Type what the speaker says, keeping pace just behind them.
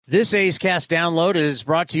This A's Cast download is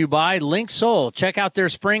brought to you by Link Soul. Check out their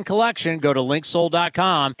spring collection. Go to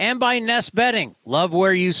linksoul.com. And by Nest Bedding. Love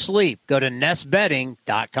where you sleep. Go to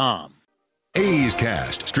nestbedding.com. A's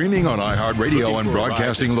Cast, streaming on iHeartRadio and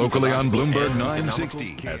broadcasting locally on Bloomberg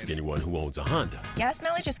 960. Ask anyone who owns a Honda. Gas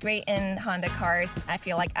mileage is great in Honda cars. I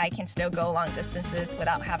feel like I can still go long distances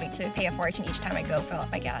without having to pay a fortune each time I go fill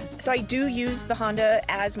up my gas. So I do use the Honda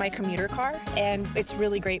as my commuter car, and it's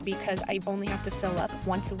really great because I only have to fill up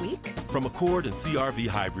once a week. From Accord and CR-V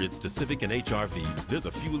hybrids to Civic and HR-V, there's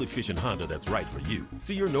a fuel-efficient Honda that's right for you.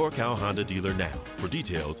 See your NorCal Honda dealer now. For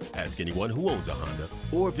details, ask anyone who owns a Honda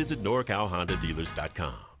or visit NorCalHondaDealers.com.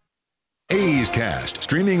 A's Cast,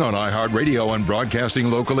 streaming on iHeartRadio and broadcasting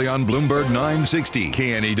locally on Bloomberg 960,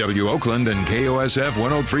 KNEW Oakland, and KOSF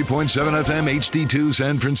 103.7 FM HD2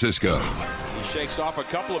 San Francisco. He shakes off a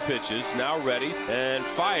couple of pitches, now ready, and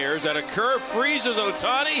fires at a curve, freezes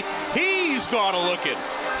Ohtani. He's gone a-looking.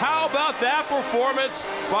 How about that performance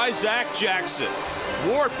by Zach Jackson?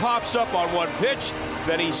 Ward pops up on one pitch,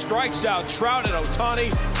 then he strikes out Trout and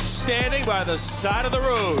Ohtani standing by the side of the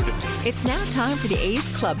road. It's now time for the A's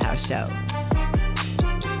Clubhouse Show.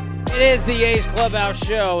 It is the A's Clubhouse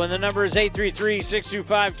Show, and the number is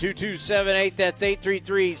 833-625-2278. That's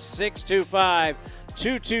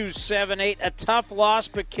 833-625-2278. A tough loss,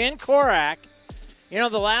 but Ken Korak, the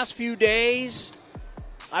last few days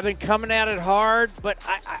I've been coming at it hard, but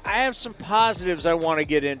I have some positives I want to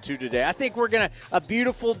get into today. I think we're a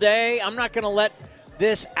beautiful day. I'm not going to let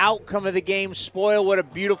this outcome of the game spoil what a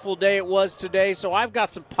beautiful day it was today, so I've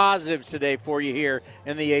got some positives today for you here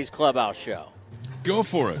in the A's Clubhouse Show. Go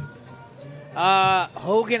for it.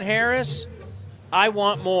 Hogan Harris, I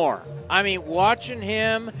want more. I mean, watching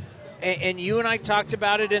him, and you and I talked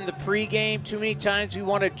about it in the pregame too many times. We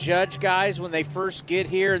want to judge guys when they first get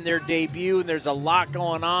here in their debut, and there's a lot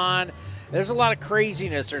going on. There's a lot of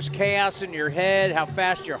craziness. There's chaos in your head, how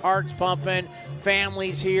fast your heart's pumping,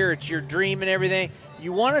 family's here, it's your dream and everything.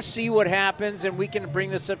 You want to see what happens, and we can bring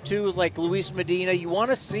this up too, like Luis Medina. You want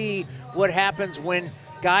to see what happens when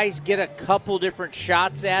guys get a couple different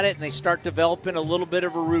shots at it and they start developing a little bit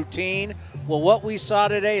of a routine. Well, what we saw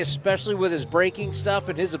today, especially with his breaking stuff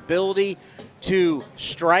and his ability to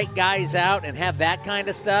strike guys out and have that kind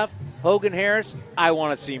of stuff, Hogan Harris, I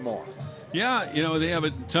want to see more. Yeah, they have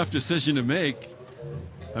a tough decision to make.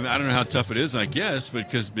 I mean, I don't know how tough it is, I guess,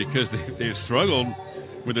 because they've struggled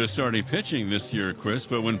with their starting pitching this year, Chris.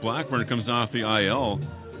 But when Blackburn comes off the IL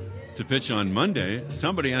to pitch on Monday,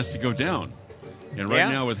 somebody has to go down. And right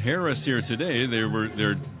now with Harris here today,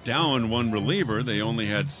 they're down one reliever. They only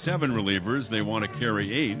had 7 relievers. They want to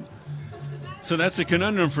carry 8. So that's a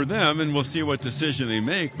conundrum for them, and we'll see what decision they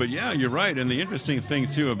make. But, yeah, you're right. And the interesting thing,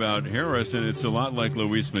 too, about Harris, and it's a lot like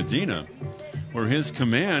Luis Medina, where his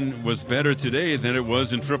command was better today than it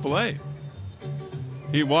was in AAA.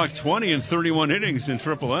 He walked 20 in 31 innings in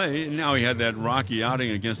AAA. Now he had that rocky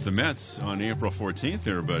outing against the Mets on April 14th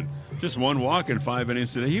there, but just one walk in 5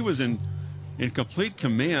 innings today. He was in complete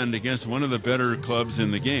command against one of the better clubs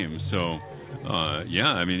in the game. So,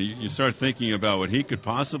 you start thinking about what he could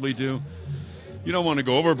possibly do. You don't want to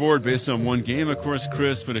go overboard based on one game, of course,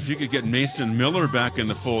 Chris, but if you could get Mason Miller back in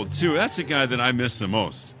the fold, too, that's the guy that I miss the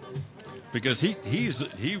most because he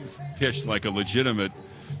pitched like a legitimate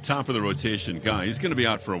top-of-the-rotation guy. He's going to be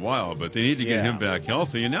out for a while, but they need to get him back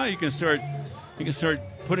healthy, and now you can start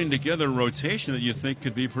putting together a rotation that you think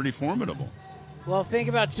could be pretty formidable. Well, think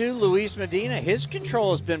about, too, Luis Medina. His control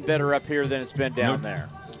has been better up here than it's been down there.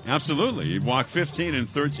 Absolutely. He walked 15 and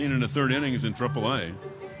 13 in the third innings in AAA.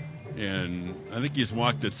 And I think he's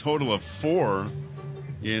walked a total of 4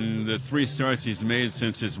 in the 3 starts he's made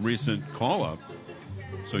since his recent call-up.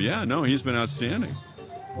 So, he's been outstanding.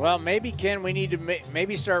 Well, maybe, Ken, we need to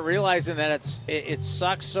maybe start realizing that it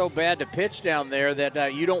sucks so bad to pitch down there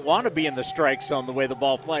that you don't want to be in the strike zone the way the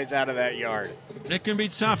ball flies out of that yard. It can be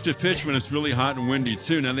tough to pitch when it's really hot and windy,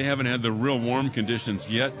 too. Now, they haven't had the real warm conditions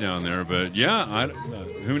yet down there, but,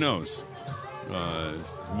 who knows?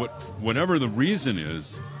 Whatever the reason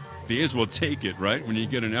is, the A's will take it, right, when you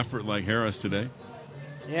get an effort like Harris today?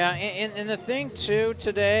 Yeah, and the thing, too,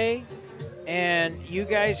 today, and you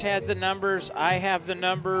guys had the numbers, I have the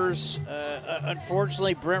numbers.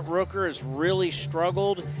 Unfortunately, Brent Rooker has really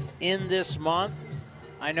struggled in this month.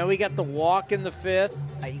 I know he got the walk in the 5th.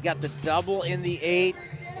 He got the double in the 8th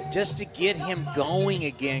just to get him going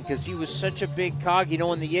again because he was such a big cog.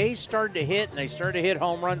 When the A's started to hit and they started to hit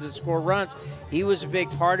home runs and score runs, he was a big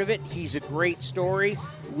part of it. He's a great story.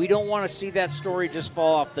 We don't want to see that story just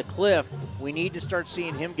fall off the cliff. We need to start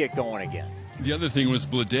seeing him get going again. The other thing was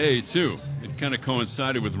Bleday, too. kind of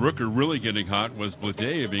coincided with Rooker really getting hot was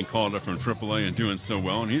Blade being called up from AAA and doing so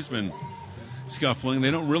well, and he's been scuffling.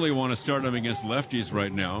 They don't really want to start him against lefties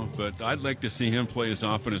right now, but I'd like to see him play as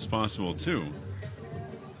often as possible too.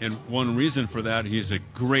 And one reason for that, he's a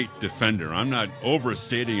great defender. I'm not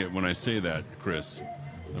overstating it when I say that, Chris.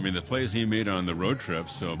 I mean, the plays he made on the road trip.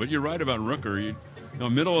 So, but you're right about Rooker. You know,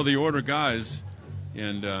 middle of the order guys,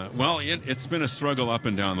 and it's been a struggle up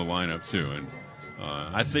and down the lineup too. And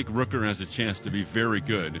I think Rooker has a chance to be very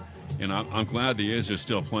good, and I'm glad the A's are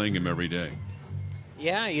still playing him every day.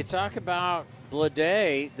 Yeah, you talk about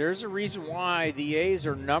Blade. There's a reason why the A's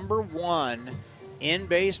are number one in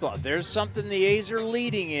baseball. There's something the A's are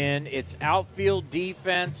leading in. It's outfield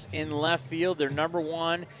defense in left field. They're number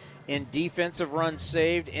one in defensive runs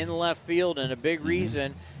saved in left field, and a big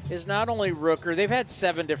reason is not only Rooker. They've had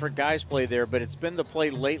 7 different guys play there, but it's been the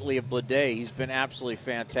play lately of Blade. He's been absolutely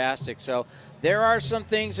fantastic. So there are some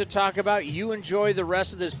things to talk about. You enjoy the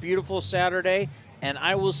rest of this beautiful Saturday, and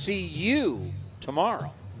I will see you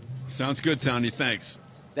tomorrow. Sounds good, Tony. Thanks.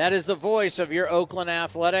 That is the voice of your Oakland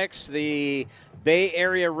Athletics, the Bay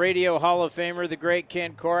Area Radio Hall of Famer, the great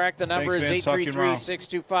Ken Korak. The number is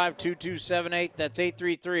 833-625-2278. That's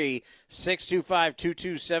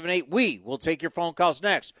 833-625-2278. We will take your phone calls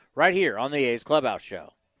next, right here on the A's Clubhouse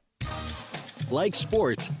Show. Like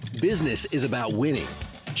sports, business is about winning.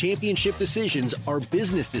 Championship decisions are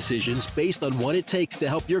business decisions based on what it takes to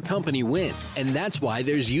help your company win. And that's why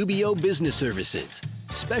there's UBO Business Services,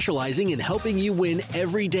 specializing in helping you win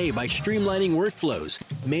every day by streamlining workflows,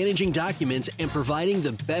 managing documents, and providing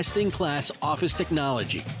the best-in-class office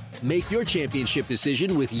technology. Make your championship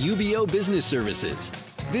decision with UBO Business Services.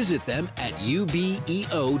 Visit them at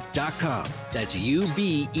ubeo.com. That's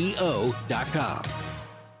ubeo.com.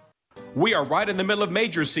 We are right in the middle of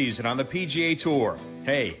major season on the PGA Tour.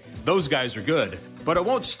 Hey, those guys are good, but it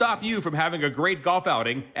won't stop you from having a great golf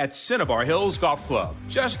outing at Cinnabar Hills Golf Club.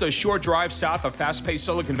 Just a short drive south of fast-paced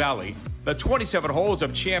Silicon Valley, the 27 holes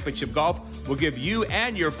of championship golf will give you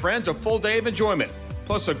and your friends a full day of enjoyment.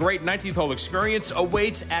 Plus, a great 19th hole experience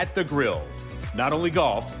awaits at the grill. Not only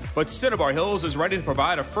golf, but Cinnabar Hills is ready to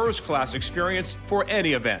provide a first-class experience for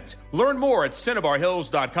any event. Learn more at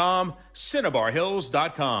CinnabarHills.com,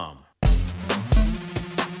 CinnabarHills.com.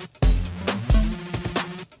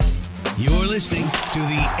 You're listening to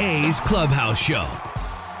the A's Clubhouse Show.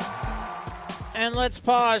 And let's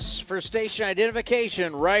pause for station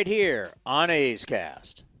identification right here on A's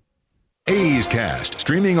Cast. A's Cast,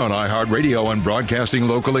 streaming on iHeartRadio and broadcasting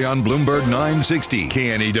locally on Bloomberg 960,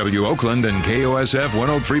 KNEW Oakland, and KOSF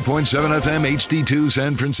 103.7 FM HD2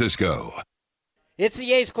 San Francisco. It's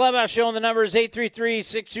the A's Clubhouse Show, and the number is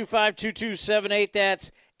 833-625-2278.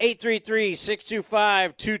 That's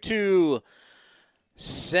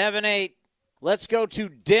 833-625-2278. Let's go to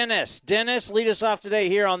Dennis. Dennis, lead us off today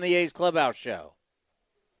here on the A's Clubhouse Show.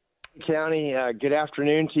 Tony, good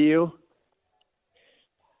afternoon to you.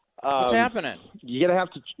 What's happening? You're gonna have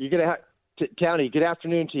to, Tony. Good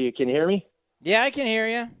afternoon to you. Can you hear me? Yeah, I can hear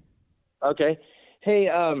you. Okay. Hey,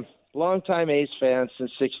 longtime A's fan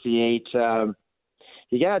since '68. You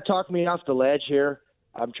gotta talk me off the ledge here.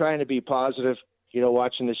 I'm trying to be positive.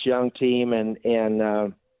 Watching this young team and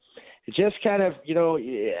just kind of,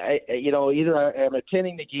 either I'm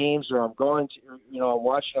attending the games or I'm going to, I'm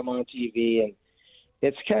watching them on TV, and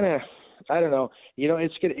it's kind of, I don't know, we know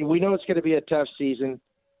it's going to be a tough season,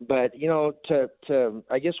 but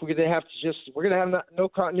I guess we're going to have no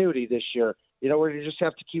continuity this year. We're going to just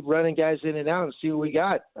have to keep running guys in and out and see what we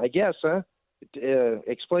got, I guess, huh?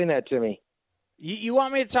 Explain that to me. You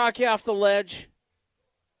want me to talk you off the ledge?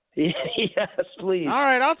 Yes, please. All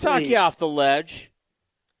right, I'll talk you off the ledge.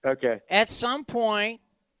 Okay. At some point,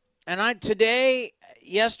 and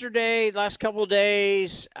yesterday, last couple of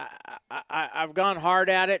days, I've gone hard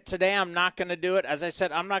at it. Today, I'm not going to do it. As I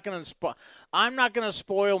said, I'm not going to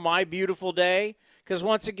spoil my beautiful day because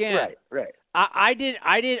once again, right. I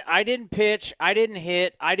didn't pitch, I didn't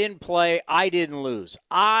hit, I didn't play, I didn't lose.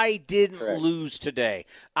 I didn't lose today.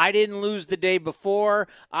 I didn't lose the day before.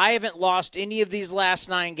 I haven't lost any of these last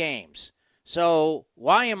 9 games. So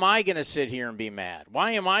why am I going to sit here and be mad?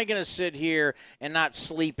 Why am I going to sit here and not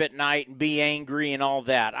sleep at night and be angry and all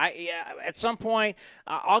that? At some point,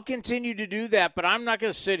 I'll continue to do that, but I'm not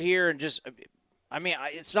going to sit here and just –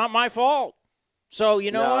 it's not my fault. So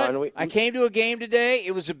you know what? I came to a game today.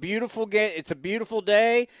 It was a beautiful game. It's a beautiful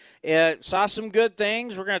day. Saw some good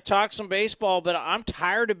things. We're going to talk some baseball, but I'm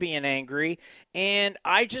tired of being angry, and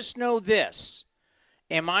I just know this.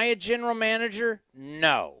 Am I a general manager?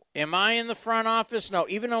 No. Am I in the front office? No.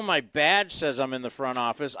 Even though my badge says I'm in the front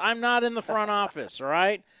office, I'm not in the front office, all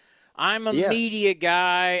right? I'm a media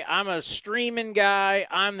guy. I'm a streaming guy.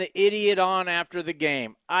 I'm the idiot on after the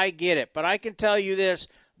game. I get it. But I can tell you this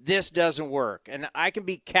doesn't work. And I can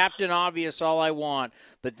be Captain Obvious all I want,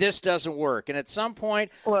 but this doesn't work. And at some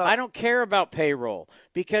point, I don't care about payroll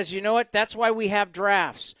because you know what? That's why we have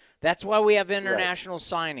drafts. That's why we have international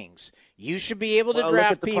signings. You should be able to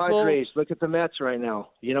draft people. Look at the Padres. Look at the Mets right now.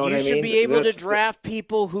 You know what I mean? You should be able to draft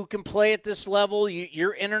people who can play at this level.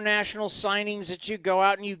 Your international signings that you go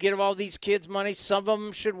out and you give all these kids money, some of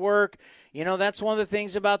them should work. You know, that's one of the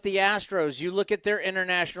things about the Astros. You look at their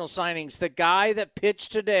international signings. The guy that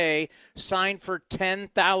pitched today signed for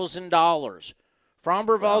 $10,000.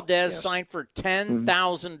 Framber Valdez signed for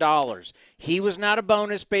 $10,000. He was not a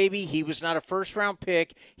bonus baby. He was not a first-round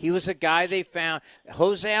pick. He was a guy they found.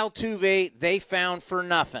 Jose Altuve, they found for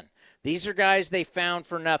nothing. These are guys they found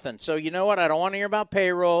for nothing. So you know what? I don't want to hear about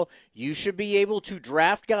payroll. You should be able to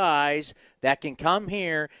draft guys that can come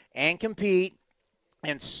here and compete,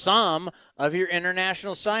 and some of your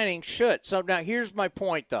international signings should. So now here's my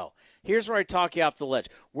point, though. Here's where I talk you off the ledge.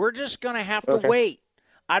 We're just going to have to wait.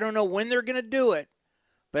 I don't know when they're going to do it,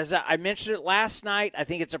 but as I mentioned it last night, I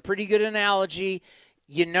think it's a pretty good analogy.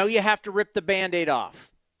 You know you have to rip the Band-Aid off,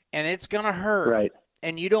 and it's going to hurt. Right.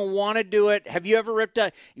 And you don't want to do it. Have you ever ripped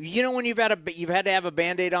when you've had to have a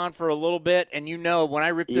Band-Aid on for a little bit, and you know when I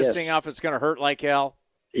rip this thing off, it's going to hurt like hell?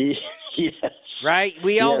 Yes. Right?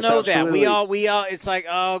 We all know absolutely. that. We all. It's like,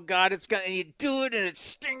 oh, God, it's going to – and you do it, and it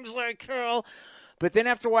stings like hell. But then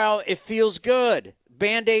after a while, it feels good.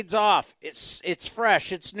 Band-Aid's off. It's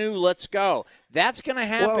fresh. It's new. Let's go. That's going to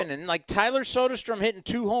happen. And like Tyler Soderstrom hitting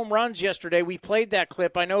 2 home runs yesterday, we played that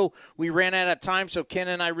clip. I know we ran out of time, so Ken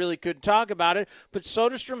and I really couldn't talk about it. But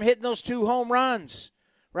Soderstrom hitting those 2 home runs,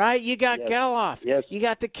 right? You got Geloff. Yes. You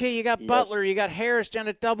got the kid. You got Butler. You got Harris down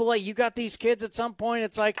at AA. You got these kids at some point.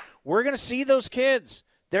 It's like we're going to see those kids.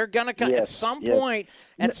 They're going to come at some point.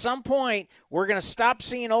 At some point, we're going to stop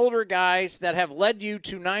seeing older guys that have led you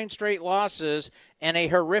to 9 straight losses and a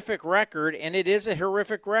horrific record. And it is a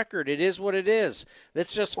horrific record. It is what it is.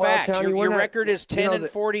 That's just facts. Your record is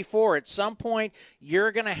 10-44. At some point,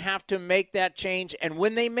 you're going to have to make that change. And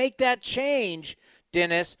when they make that change,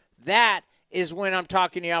 Dennis, that is when I'm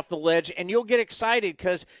talking you off the ledge, and you'll get excited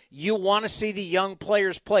because you want to see the young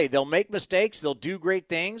players play. They'll make mistakes. They'll do great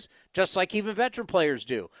things, just like even veteran players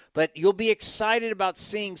do. But you'll be excited about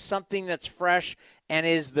seeing something that's fresh and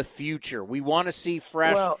is the future. We want to see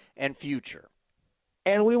fresh and future.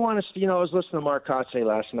 And we want to, I was listening to Mark Kotze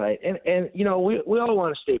last night, and we all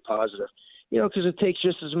want to stay positive, because it takes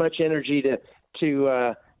just as much energy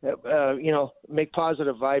to make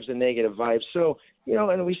positive vibes and negative vibes. So,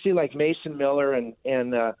 and we see like Mason Miller and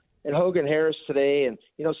Hogan Harris today, and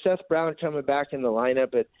Seth Brown coming back in the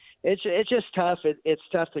lineup. It's just tough. It's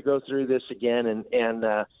tough to go through this again,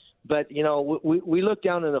 but we look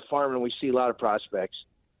down in the farm and we see a lot of prospects,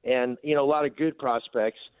 and a lot of good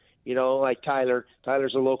prospects. Like Tyler.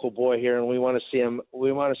 Tyler's a local boy here, and we want to see him.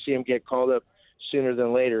 We want to see him get called up sooner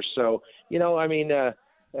than later. So anything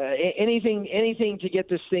to get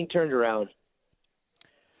this thing turned around.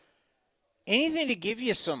 Anything to give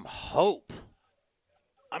you some hope.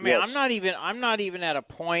 I mean, I'm not even at a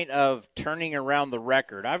point of turning around the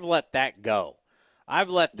record. I've let that go. I've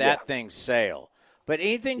let that thing sail. But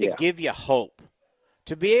anything to give you hope.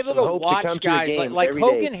 To be able to watch guys like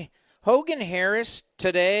Hogan Harris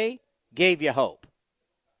today gave you hope.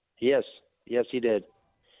 Yes, he did.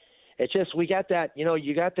 It's just we got that,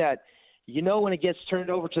 you got that, when it gets turned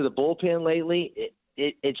over to the bullpen lately,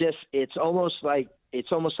 it's almost like it's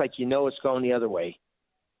going the other way.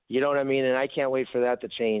 You know what I mean? And I can't wait for that to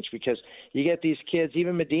change because you get these kids,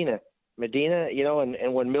 even Medina,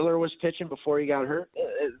 and when Miller was pitching before he got hurt,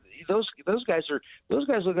 those guys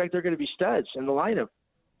look like they're going to be studs in the lineup.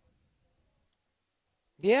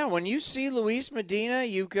 Yeah, when you see Luis Medina,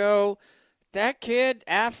 you go, that kid,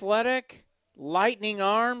 athletic, lightning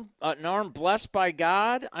arm, an arm blessed by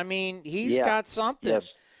God. I mean, he's got something. Yes.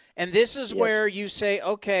 And this is where you say,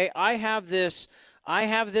 okay, I have this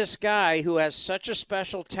guy who has such a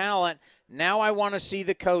special talent. Now I want to see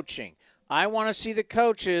the coaching. I want to see the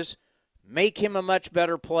coaches make him a much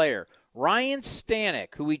better player. Ryan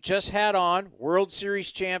Stanek, who we just had on, World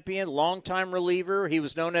Series champion, longtime reliever. He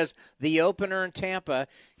was known as the opener in Tampa.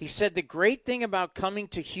 He said the great thing about coming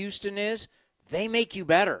to Houston is they make you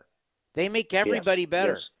better. They make everybody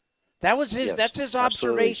better. Yes. That was his. Yes, that's his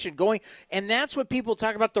absolutely. observation going, and that's what people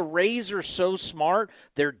talk about. The Rays are so smart.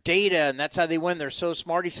 Their data, and that's how they win. They're so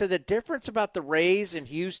smart. He said the difference about the Rays in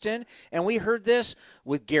Houston, and we heard this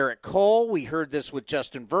with Garrett Cole. We heard this with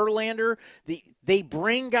Justin Verlander. They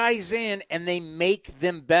bring guys in and they make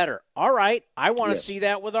them better. All right, I want to see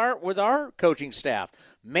that with our coaching staff.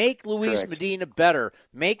 Make Luis Medina better.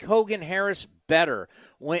 Make Hogan Harris better.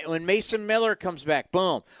 When Mason Miller comes back,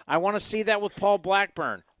 boom. I want to see that with Paul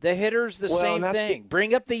Blackburn. The hitters, the same thing.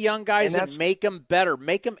 Bring up the young guys and make them better.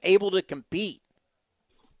 Make them able to compete.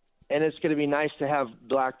 And it's going to be nice to have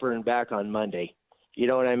Blackburn back on Monday. You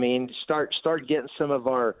know what I mean? Start getting some of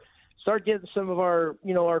our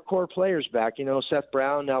our core players back. Seth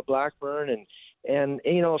Brown, now Blackburn, and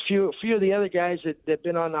a few of the other guys that've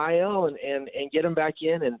been on IL and get them back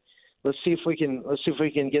in, and let's see if we can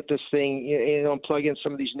get this thing, plug in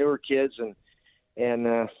some of these newer kids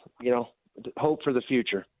and hope for the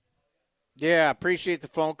future. Yeah, appreciate the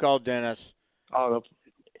phone call, Dennis. Oh,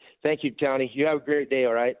 thank you, Tony. You have a great day.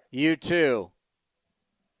 All right. You too.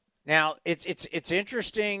 Now it's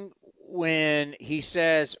interesting when he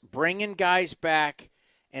says bringing guys back,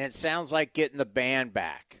 and it sounds like getting the band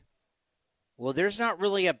back. Well, there's not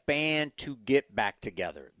really a band to get back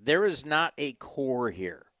together. There is not a core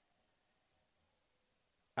here.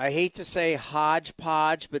 I hate to say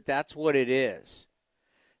hodgepodge, but that's what it is.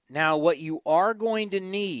 Now, what you are going to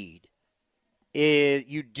need is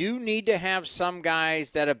you do need to have some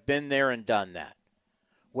guys that have been there and done that.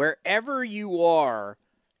 Wherever you are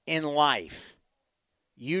in life,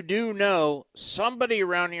 you do know somebody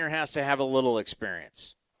around here has to have a little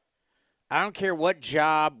experience. I don't care what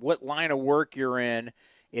job, what line of work you're in.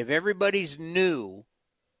 If everybody's new,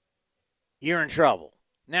 you're in trouble.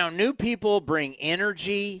 Now, new people bring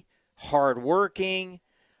energy, hardworking.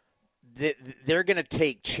 They're going to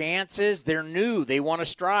take chances. They're new. They want to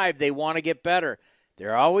strive. They want to get better.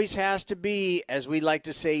 There always has to be, as we like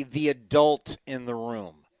to say, the adult in the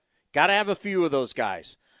room. Got to have a few of those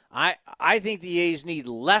guys. I think the A's need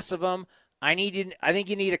less of them. I think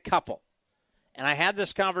you need a couple. And I had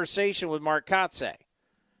this conversation with Mark Kotze.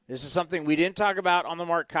 This is something we didn't talk about on the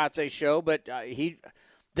Mark Kotze show, but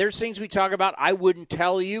there's things we talk about I wouldn't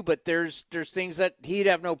tell you, but there's things that he'd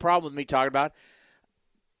have no problem with me talking about.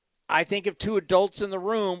 I think of two adults in the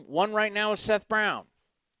room. One right now is Seth Brown.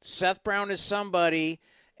 Seth Brown is somebody,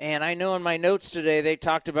 and I know in my notes today they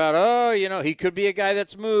talked about, he could be a guy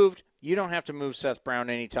that's moved. You don't have to move Seth Brown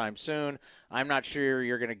anytime soon. I'm not sure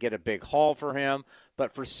you're going to get a big haul for him.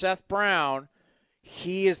 But for Seth Brown,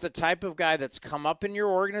 he is the type of guy that's come up in your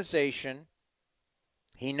organization.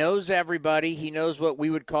 He knows everybody. He knows what we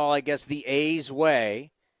would call, I guess, the A's way.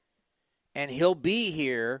 And he'll be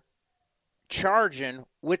here charging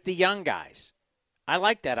with the young guys. I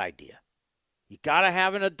like that idea. You got to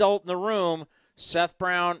have an adult in the room. Seth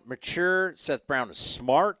Brown, mature. Seth Brown is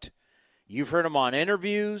smart. You've heard him on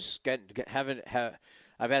interviews. I've had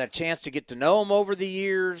a chance to get to know him over the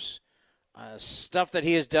years. Stuff that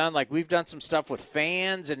he has done, like we've done some stuff with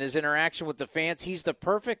fans and his interaction with the fans. He's the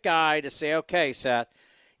perfect guy to say, okay, Seth,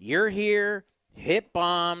 you're here, hit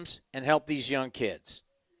bombs, and help these young kids.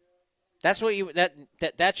 That's what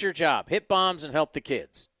that's your job. Hit bombs and help the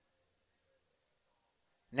kids.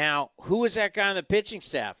 Now, who is that guy on the pitching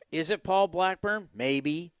staff? Is it Paul Blackburn?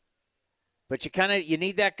 Maybe. But you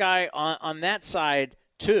need that guy on that side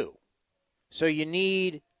too. So you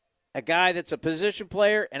need a guy that's a position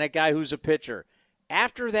player and a guy who's a pitcher.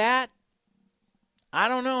 After that, I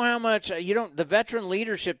don't know how much the veteran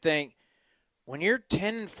leadership thing. When you're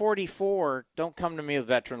 10-44, don't come to me with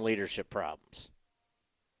veteran leadership problems.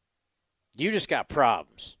 You just got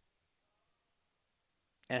problems.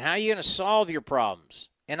 And how are you going to solve your problems?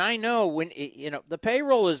 And I know when the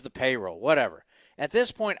payroll is the payroll, whatever. At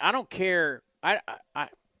this point, I don't care. I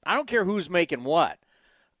don't care who's making what.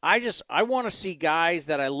 I want to see guys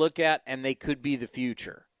that I look at and they could be the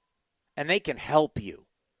future, and they can help you.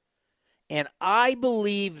 And I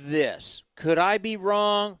believe this. Could I be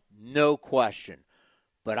wrong? No question.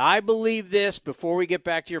 But I believe this before we get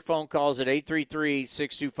back to your phone calls at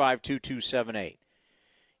 833-625-2278.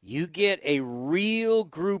 You get a real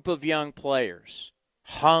group of young players,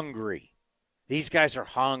 hungry. These guys are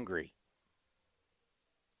hungry.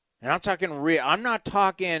 And I'm talking real. I'm not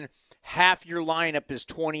talking half your lineup is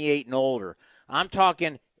 28 and older. I'm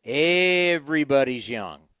talking everybody's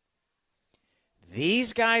young.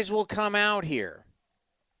 These guys will come out here.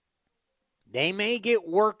 They may get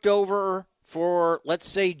worked over for, let's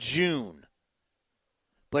say, June.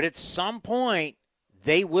 But at some point,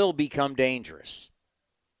 they will become dangerous.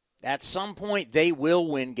 At some point, they will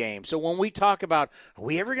win games. So when we talk about, are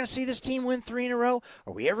we ever going to see this team win 3 in a row?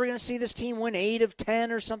 Are we ever going to see this team win 8 of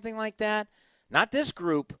 10 or something like that? Not this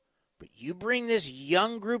group, but you bring this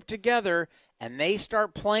young group together, and they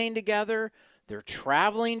start playing together. They're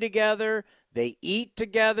traveling together. They eat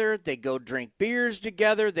together. They go drink beers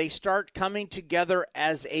together. They start coming together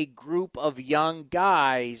as a group of young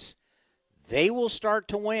guys. They will start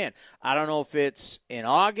to win. I don't know if it's in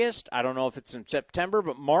August. I don't know if it's in September.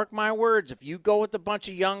 But mark my words, if you go with a bunch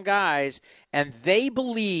of young guys and they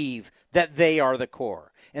believe that they are the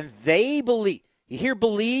core, and they believe, you hear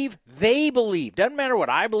believe? They believe. Doesn't matter what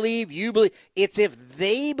I believe, you believe. It's if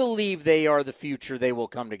they believe they are the future, they will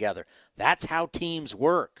come together. That's how teams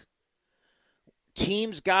work.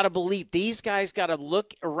 Teams got to believe. These guys got to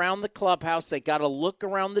look around the clubhouse. They got to look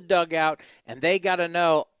around the dugout, and they got to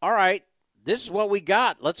know, all right, this is what we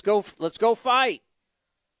got. Let's go fight.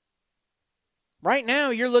 Right now,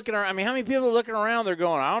 you're looking around. I mean, how many people are looking around? They're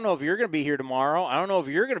going, I don't know if you're going to be here tomorrow. I don't know if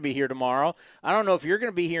you're going to be here tomorrow. I don't know if you're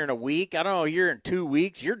going to be here in a week. I don't know if you're in 2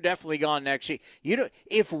 weeks. You're definitely gone next week.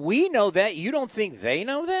 If we know that, you don't think they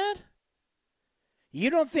know that? You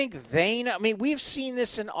don't think they know? I mean, we've seen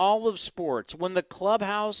this in all of sports. When the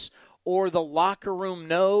clubhouse or the locker room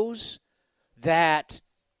knows that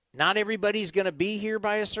not everybody's going to be here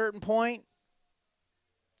by a certain point,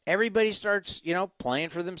 everybody starts, playing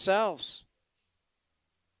for themselves.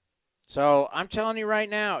 So I'm telling you right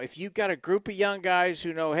now, if you've got a group of young guys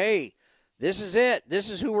who know, hey, this is it. This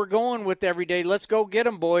is who we're going with every day. Let's go get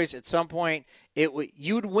them, boys. At some point,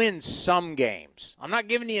 you'd win some games. I'm not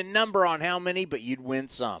giving you a number on how many, but you'd win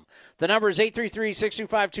some. The number is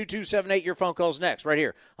 833-625-2278. Your phone call's next, right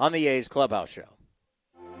here on the A's Clubhouse Show.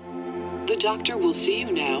 The doctor will see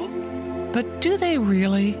you now. But do they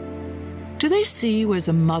really? Do they see you as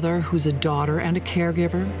a mother who's a daughter and a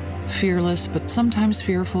caregiver? Fearless, but sometimes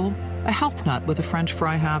fearful? A health nut with a French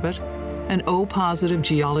fry habit? An O-positive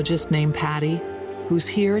geologist named Patty, who's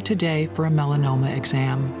here today for a melanoma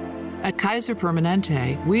exam. At Kaiser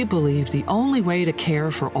Permanente, we believe the only way to care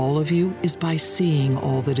for all of you is by seeing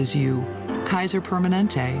all that is you. Kaiser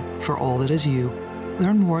Permanente, for all that is you.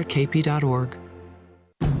 Learn more at kp.org.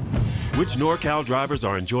 Which NorCal drivers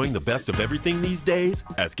are enjoying the best of everything these days?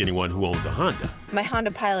 Ask anyone who owns a Honda. My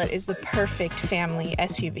Honda Pilot is the perfect family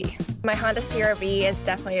SUV. My Honda CR-V is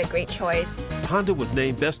definitely a great choice. Honda was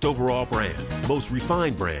named Best Overall Brand, Most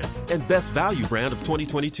Refined Brand, and Best Value Brand of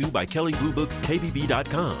 2022 by Kelley Blue Book's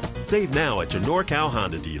KBB.com. Save now at your NorCal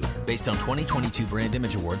Honda dealer. Based on 2022 Brand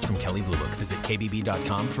Image Awards from Kelley Blue Book. Visit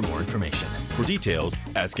KBB.com for more information. For details,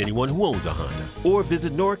 ask anyone who owns a Honda or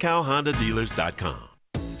visit NorCalHondaDealers.com.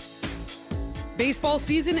 Baseball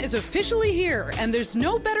season is officially here, and there's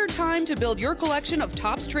no better time to build your collection of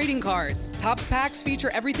Topps trading cards. Topps packs feature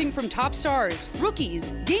everything from top stars,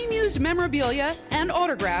 rookies, game-used memorabilia, and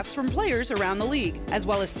autographs from players around the league, as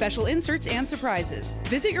well as special inserts and surprises.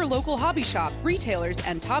 Visit your local hobby shop, retailers,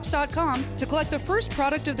 and Topps.com to collect the first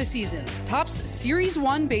product of the season, Topps Series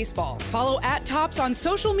 1 Baseball. Follow @Topps on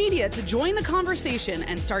social media to join the conversation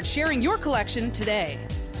and start sharing your collection today.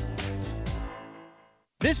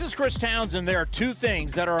 This is Chris Townsend. There are two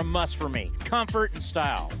things that are a must for me: comfort and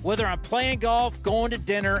style. Whether I'm playing golf, going to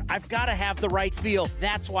dinner, I've got to have the right feel.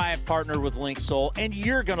 That's why I've partnered with Linksole, and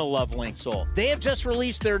you're going to love Linksole. They have just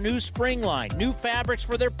released their new spring line, new fabrics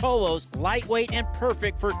for their polos, lightweight and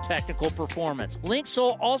perfect for technical performance.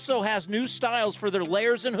 Linksole also has new styles for their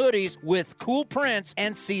layers and hoodies with cool prints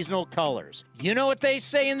and seasonal colors. You know what they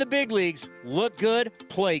say in the big leagues: look good,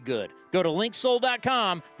 play good. Go to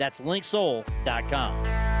linksole.com. That's linksole.com.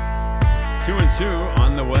 2-2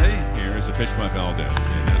 on the way. Here's a pitch by Valdez.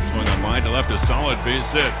 And that swung on line to left, a solid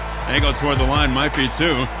base hit. Angle toward the line, might be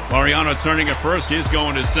two. Laureano turning at first. He's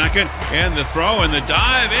going to second. And the throw and the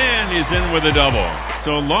dive in. He's in with a double.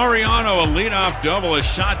 So Laureano, a leadoff double, a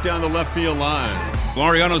shot down the left field line.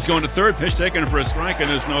 Laureano's going to third. Pitch taken for a strike, and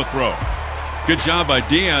there's no throw. Good job by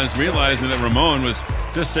Diaz, realizing that Ramon was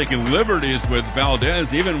just taking liberties with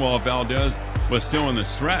Valdez, even while Valdez was still in the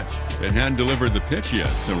stretch and hadn't delivered the pitch yet.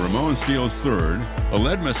 So Ramon steals third.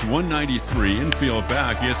 Aledmus 193, infield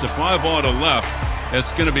back. He hits a fly ball to left.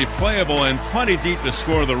 It's going to be playable and plenty deep to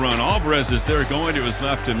score the run. Alvarez is there going to his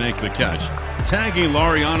left to make the catch. Tagging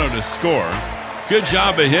Laureano to score. Good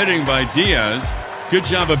job of hitting by Diaz. Good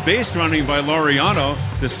job of base running by Laureano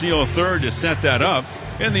to steal third to set that up.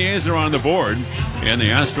 And the A's are on the board, and the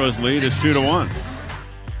Astros lead is 2-1.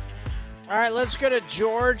 All right, let's go to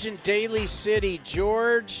George in Daly City.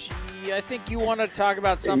 George, I think you want to talk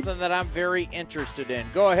about something that I'm very interested in.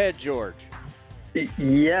 Go ahead, George.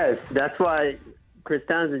 Yes, that's why, Chris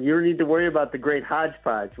Townsend, you don't need to worry about the great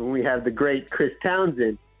hodgepodge when we have the great Chris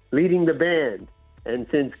Townsend leading the band. And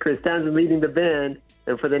since Chris Townsend leading the band,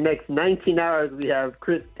 and for the next 19 hours we have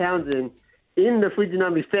Chris Townsend in the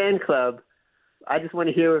Fujinami fan club, I just want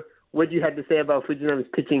to hear what you had to say about Fujinami's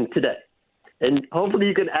pitching today. And hopefully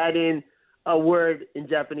you can add in a word in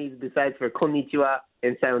Japanese besides for konnichiwa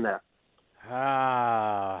and sayonara.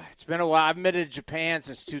 It's been a while. I've been to Japan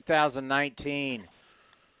since 2019.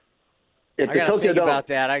 It's I got to think Dome. about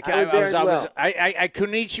that. I konnichiwa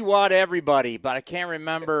to everybody, but I can't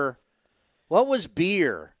remember. What was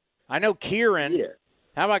beer? I know Kirin. Beer.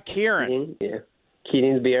 How about Kirin? Yeah.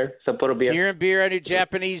 Kirin's beer, Sapporo beer. Kirin beer. I knew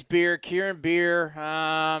Japanese beer. Kirin beer.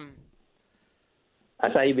 Acai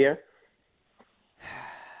beer.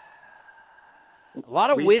 A lot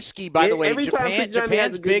of whiskey, by the way.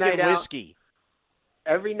 Japan's big in whiskey.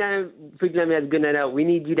 Every time Fujinami has a good night out, we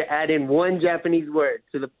need you to add in one Japanese word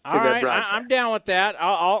to the broadcast. I'm down with that.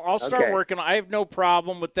 I'll start working. I have no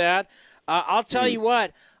problem with that. I'll tell you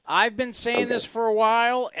what. I've been saying this for a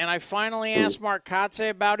while, and I finally asked Mark Kotze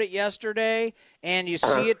about it yesterday, and you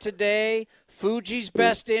see it today. Fuji's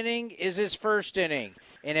best inning is his first inning.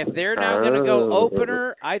 And if they're now going to go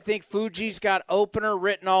opener, I think Fuji's got opener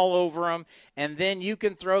written all over him. And then you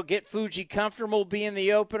can get Fuji comfortable being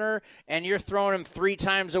the opener, and you're throwing him 3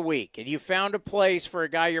 times a week. And you found a place for a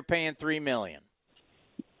guy you're paying $3 million.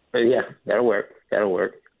 Yeah, that'll work.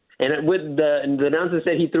 And with the announcer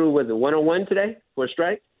said he threw, was it 101 today for a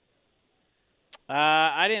strike?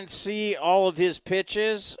 I didn't see all of his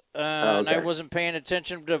pitches, and I wasn't paying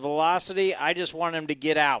attention to velocity. I just want him to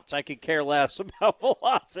get outs. I could care less about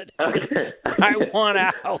velocity. Okay. I want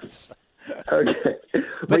outs. Okay.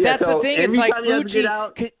 But that's the thing. It's like Fuji.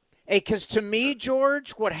 Because to me,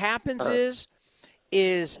 George, what happens is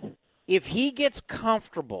if he gets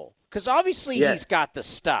comfortable, because obviously he's got the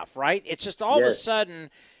stuff, right? It's just all of a sudden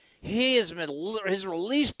 – his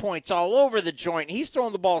release point's all over the joint. He's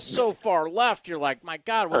throwing the ball so far left, you're like, my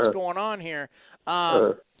God, what's going on here?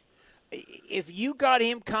 If you got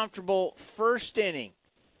him comfortable first inning,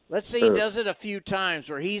 let's say he does it a few times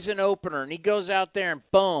where he's an opener and he goes out there and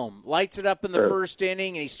boom, lights it up in the first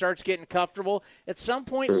inning and he starts getting comfortable, at some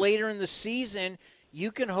point later in the season,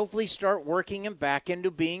 you can hopefully start working him back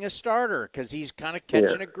into being a starter because he's kind of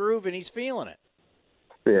catching a groove and he's feeling it.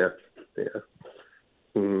 Yeah.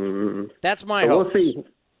 That's my hope. We'll see.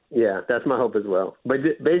 Yeah, that's my hope as well. But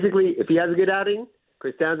basically, if he has a good outing,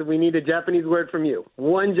 Chris Townsend, we need a Japanese word from you.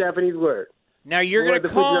 One Japanese word. Now, you're going to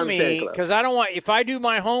call me because I don't want – if I do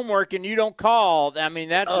my homework and you don't call, I mean,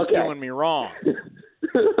 that's just doing me wrong.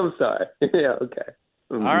 I'm sorry. Yeah, okay.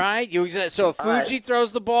 All right? So if Fuji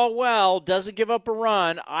throws the ball well, doesn't give up a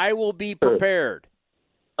run, I will be prepared.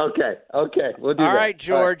 Okay. We'll do that. All right,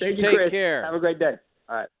 George. Thank you, take Chris. care. Have a great day.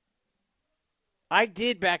 All right. I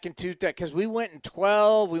did back in 2000 because we went in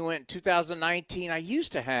 12. We went in 2019. I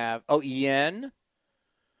used to have yen.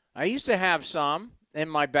 I used to have some in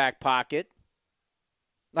my back pocket.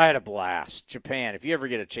 I had a blast. Japan. If you ever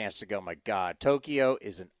get a chance to go, my God, Tokyo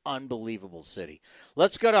is an unbelievable city.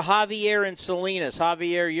 Let's go to Javier in Salinas.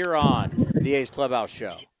 Javier, you're on the A's Clubhouse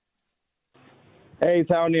show. Hey,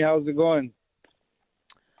 Tony, how's it going?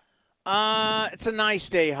 It's a nice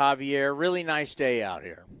day, Javier. Really nice day out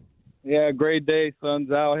here. Yeah, great day, sun's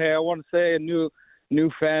out. Hey, I want to say a new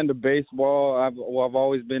fan to baseball. I've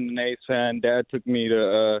always been an A's fan. Dad took me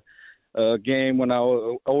to a game when I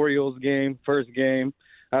was Orioles game, first game.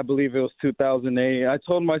 I believe it was 2008. I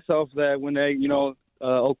told myself that when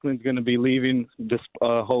Oakland's going to be leaving this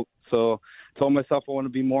hope. So I told myself I want to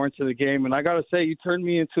be more into the game. And I got to say, you turned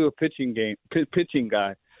me into a pitching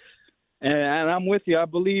guy. And I'm with you. I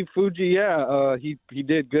believe Fuji, he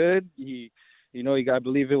did good. I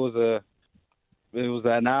believe it was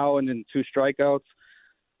an out and then 2 strikeouts.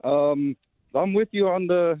 I'm with you on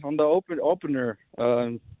the opener.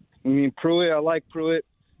 Pruitt, I like Pruitt.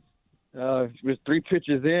 With 3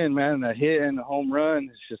 pitches in, man, a hit and a home run.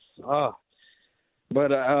 It's just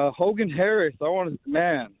But Hogan Harris, I want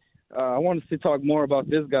to talk more about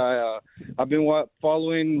this guy. I've been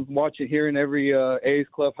watching, hearing every A's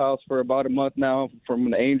Clubhouse for about a month now from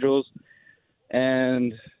the Angels,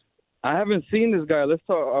 and I haven't seen this guy. Let's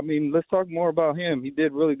talk more about him. He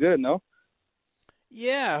did really good, no?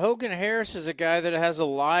 Yeah, Hogan Harris is a guy that has a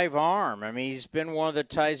live arm. I mean, he's been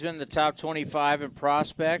he's been in the top 25 in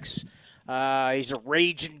prospects. He's a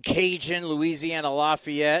raging Cajun, Louisiana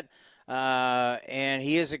Lafayette. And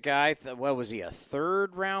he is a guy, what was he, a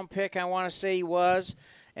 3rd-round pick, I want to say he was.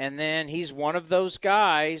 And then he's one of those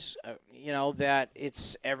guys, that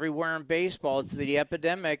it's everywhere in baseball. It's the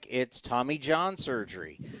epidemic. It's Tommy John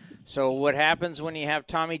surgery. So what happens when you have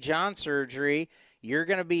Tommy John surgery, you're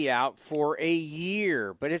going to be out for a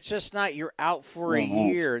year. But it's just not you're out for a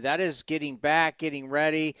year. That is getting back, getting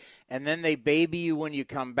ready, and then they baby you when you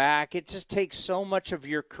come back. It just takes so much of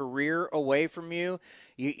your career away from you.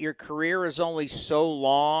 Your career is only so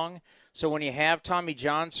long. So when you have Tommy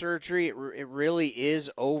John surgery, it really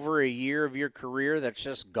is over a year of your career that's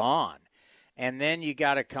just gone. And then you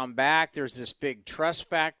got to come back. There's this big trust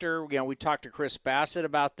factor. We talked to Chris Bassett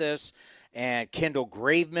about this and Kendall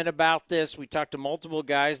Graveman about this. We talked to multiple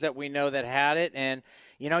guys that we know that had it. And,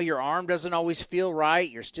 your arm doesn't always feel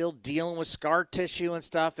right. You're still dealing with scar tissue and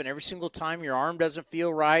stuff. And every single time your arm doesn't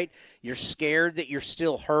feel right, you're scared that you're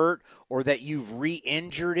still hurt or that you've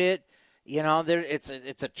re-injured it.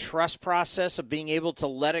 It's a trust process of being able to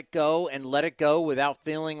let it go without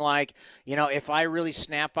feeling like, if I really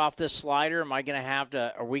snap off this slider, are we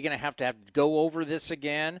going to have to go over this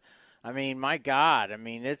again? I mean, my God,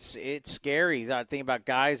 it's scary. I think about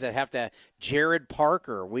guys that have to, Jared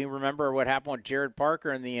Parker. We remember what happened with Jared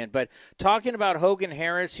Parker in the end. But talking about Hogan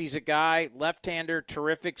Harris, he's a guy, left-hander,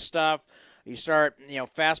 terrific stuff. You start,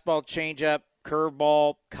 fastball, changeup,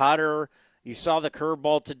 curveball, cutter. You saw the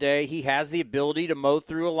curveball today. He has the ability to mow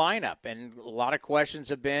through a lineup, and a lot of questions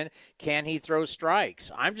have been, can he throw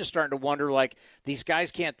strikes? I'm just starting to wonder, these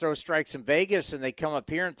guys can't throw strikes in Vegas, and they come up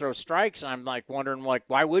here and throw strikes. I'm, wondering,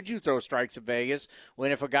 why would you throw strikes in Vegas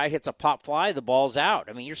when if a guy hits a pop fly, the ball's out?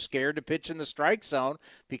 You're scared to pitch in the strike zone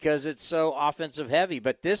because it's so offensive heavy.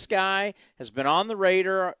 But this guy has been on the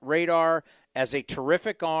radar as a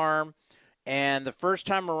terrific arm. And the first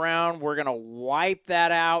time around, we're going to wipe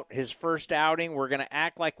that out, his first outing. We're going to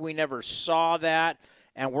act like we never saw that,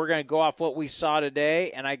 and we're going to go off what we saw today.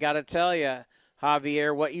 And I got to tell you,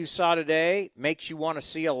 Javier, what you saw today makes you want to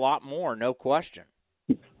see a lot more, no question.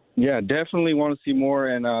 Yeah, definitely want to see more,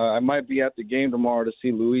 and I might be at the game tomorrow to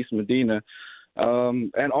see Luis Medina.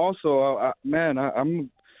 And also,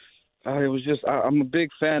 I'm a big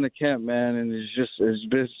fan of Kemp, man, and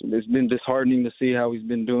it's been disheartening to see how he's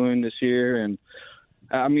been doing this year. And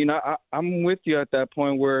I'm with you at that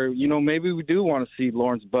point where maybe we do want to see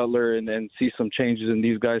Lawrence Butler and see some changes in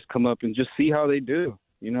these guys come up and just see how they do.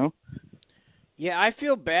 Yeah, I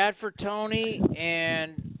feel bad for Tony,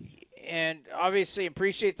 and obviously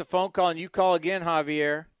appreciate the phone call. And you call again,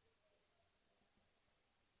 Javier.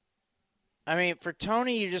 For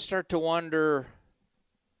Tony, you just start to wonder.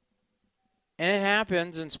 And it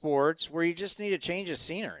happens in sports where you just need a change of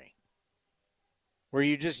scenery, where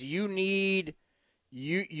you need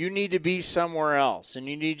to be somewhere else, and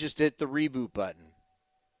you need just to hit the reboot button.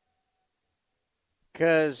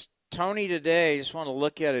 Because Tony today, just want to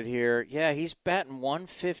look at it here. Yeah, he's batting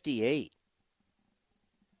 158.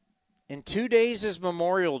 In 2 days is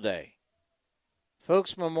Memorial Day.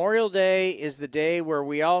 Folks, Memorial Day is the day where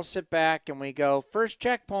we all sit back and we go, first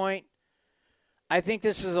checkpoint. I think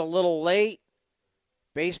this is a little late.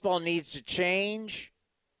 Baseball needs to change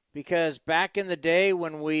because back in the day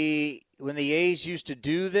when the A's used to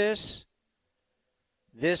do this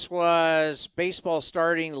was baseball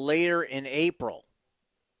starting later in April.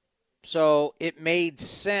 So it made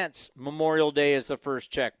sense Memorial Day is the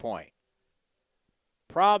first checkpoint.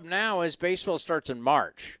 Problem now is baseball starts in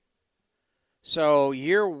March. So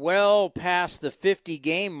you're well past the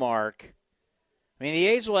 50-game mark. The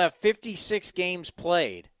A's will have 56 games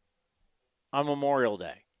played on Memorial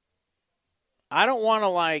Day. I don't want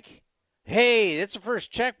to hey, it's the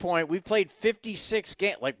first checkpoint. We've played 56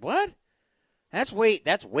 games. What? That's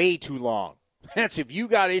way too long. That's if you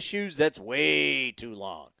got issues, that's way too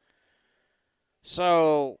long.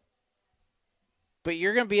 So, but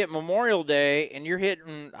you're going to be at Memorial Day, and you're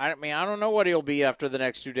hitting, I don't know what he'll be after the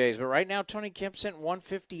next 2 days, but right now Tony Kemp's hitting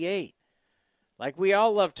 158. We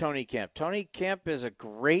all love Tony Kemp. Tony Kemp is a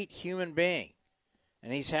great human being.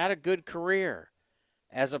 And he's had a good career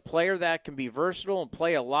as a player that can be versatile and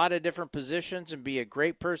play a lot of different positions and be a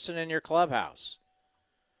great person in your clubhouse.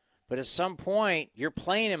 But at some point, you're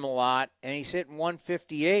playing him a lot, and he's hitting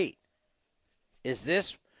 158. Is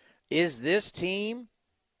this team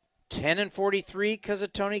 10-43 because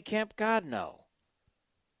of Tony Kemp? God, no.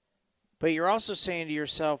 But you're also saying to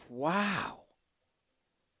yourself, wow.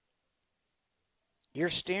 You're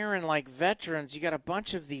staring like veterans. You got a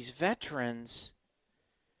bunch of these veterans.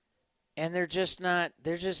 And they've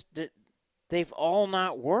all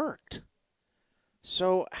not worked.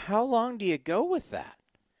 So how long do you go with that?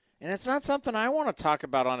 And it's not something I want to talk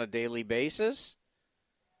about on a daily basis.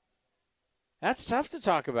 That's tough to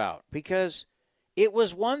talk about because it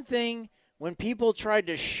was one thing when people tried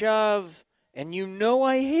to shove, and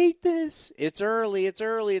I hate this. It's early.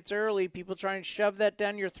 People trying to shove that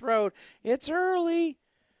down your throat. It's early.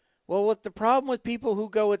 Well, what the problem with people who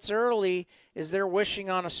go it's early is they're wishing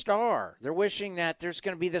on a star. They're wishing that there's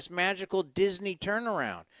going to be this magical Disney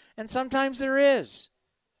turnaround. And sometimes there is,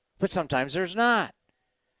 but sometimes there's not.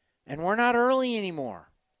 And we're not early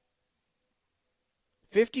anymore.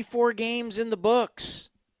 54 games in the books.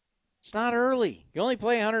 It's not early. You only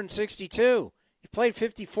play 162. You played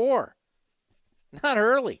 54. Not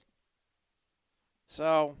early.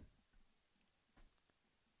 So,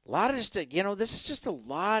 a lot of this is just a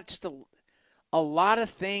lot, a lot of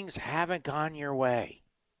things haven't gone your way.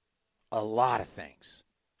 A lot of things.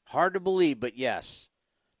 Hard to believe, but yes,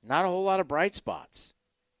 not a whole lot of bright spots.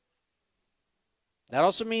 That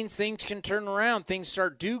also means things can turn around. Things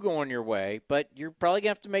do going your way, but you're probably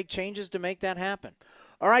going to have to make changes to make that happen.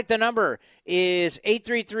 All right, the number is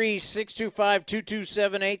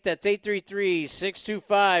 833-625-2278. That's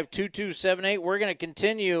 833-625-2278. We're going to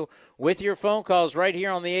continue with your phone calls right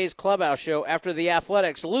here on the A's Clubhouse Show after the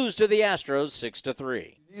Athletics lose to the Astros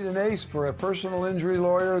 6-3. Need an ace for a personal injury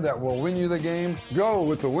lawyer that will win you the game? Go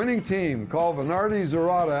with the winning team. Call Venardi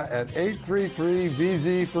Zerata at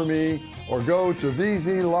 833-VZ-for-me or go to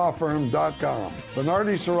vzlawfirm.com.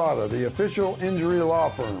 Venardi Zerata, the official injury law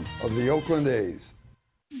firm of the Oakland A's.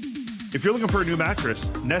 If you're looking for a new mattress,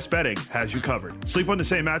 Nest Bedding has you covered. Sleep on the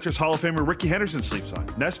same mattress Hall of Famer Ricky Henderson sleeps on.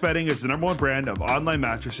 Nest Bedding is the #1 brand of online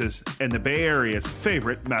mattresses and the Bay Area's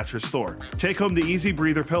favorite mattress store. Take home the Easy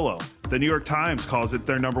Breather pillow. The New York Times calls it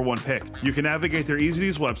their #1 pick. You can navigate their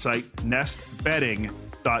easy-to-use website,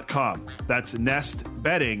 nestbedding.com. That's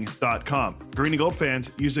nestbedding.com. Green and Gold fans,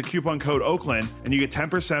 use the coupon code Oakland and you get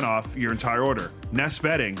 10% off your entire order. Nest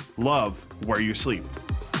Bedding, love where you sleep.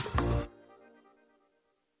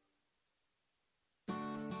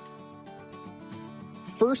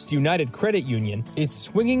 First United Credit Union is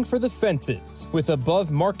swinging for the fences with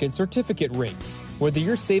above-market certificate rates. Whether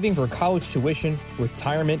you're saving for college tuition,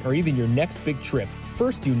 retirement, or even your next big trip,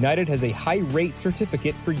 First United has a high-rate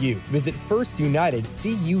certificate for you. Visit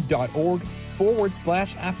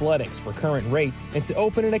firstunitedcu.org/athletics for current rates and to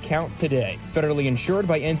open an account today. Federally insured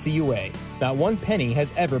by NCUA. Not one penny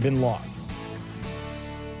has ever been lost.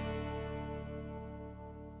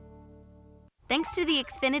 Thanks to the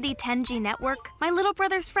Xfinity 10G network, my little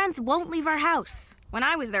brother's friends won't leave our house. When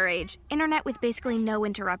I was their age, internet with basically no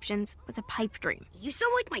interruptions was a pipe dream. You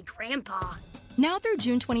sound like my grandpa. Now through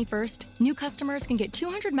June 21st, new customers can get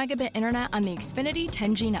 200 megabit internet on the Xfinity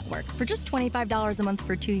 10G network for just $25 a month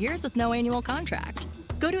for 2 years with no annual contract.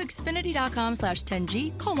 Go to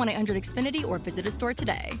Xfinity.com/10G, call 1-800-XFINITY, or visit a store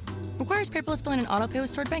today. Requires paperless billing and autopay with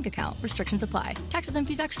stored bank account. Restrictions apply. Taxes and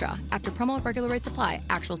fees extra. After promo, regular rates apply.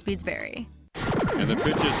 Actual speeds vary. And the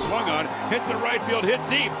pitch is swung on, hit the right field, hit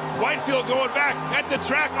deep. Whitefield going back at the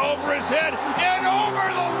track, over his head, and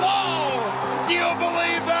over the wall. Do you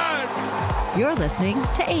believe that? You're listening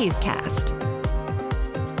to A's Cast.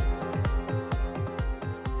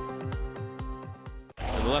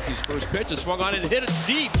 The lefty's first pitch is swung on and hit it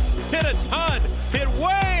deep, hit a ton, hit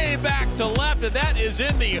way back to left, and that is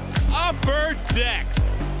in the upper deck.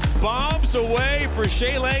 Bombs away for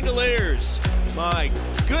Shea Langoliers. My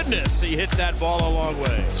goodness, he hit that ball a long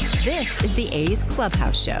way. This is the A's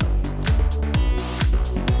Clubhouse Show.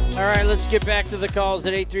 All right, let's get back to the calls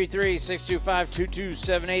at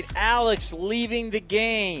 833-625-2278. Alex leaving the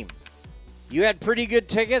game. You had pretty good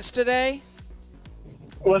tickets today?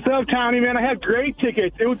 What's up, Tony, man? I had great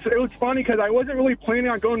tickets. It was funny because I wasn't really planning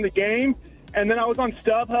on going to the game, and then I was on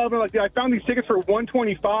StubHub, and I found these tickets for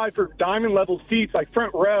 $125 for diamond level seats, like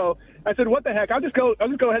front row. I said, "What the heck? I'll just go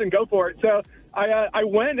ahead and go for it." So I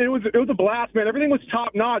went, and it was a blast, man. Everything was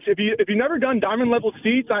top notch. If you've never done diamond level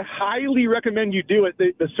seats, I highly recommend you do it.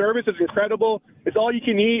 The service is incredible. It's all you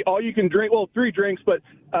can eat, all you can drink. Well, 3 drinks, but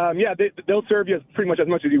they'll serve you pretty much as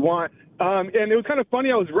much as you want. And it was kind of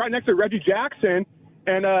funny. I was right next to Reggie Jackson.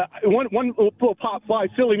 And one little pop fly,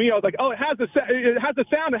 silly me. I was like, "Oh, it has the sound.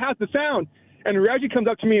 It has the sound." And Reggie comes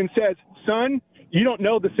up to me and says, "Son, you don't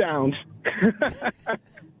know the sound."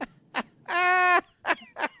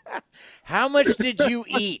 How much did you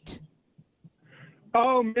eat?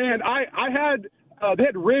 Oh man, I had they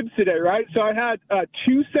had ribs today, right? So I had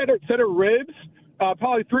 2 set of ribs,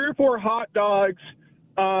 probably 3 or 4 hot dogs,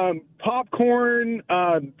 popcorn,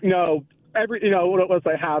 what else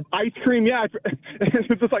I have? Ice cream, yeah. It's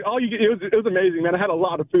just like all you get. It was amazing, man. I had a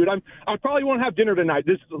lot of food. I probably won't have dinner tonight.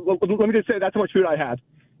 Let me just say that's how much food I had.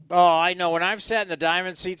 Oh, I know. When I've sat in the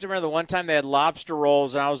diamond seats, I remember the one time they had lobster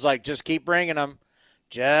rolls, and I was like, just keep bringing them.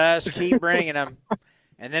 Just keep bringing them.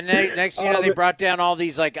 And then next thing you know, they brought down all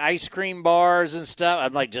these like ice cream bars and stuff.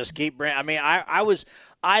 I'm like, just keep bringing. I mean,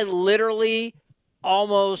 I literally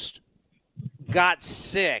almost got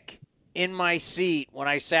sick in my seat when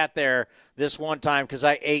I sat there this one time because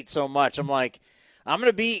I ate so much. I'm like, I'm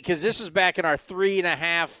going to be, because this is back in our 3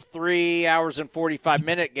 hours and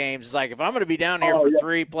 45-minute games. It's like, if I'm going to be down here for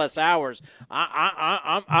 3+ hours,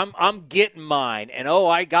 I'm getting mine. And,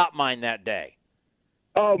 I got mine that day.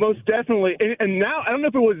 Oh, most definitely. And now, I don't know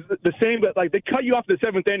if it was the same, but, like, they cut you off the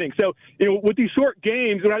 7th inning. So, with these short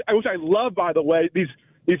games, which I love, by the way, these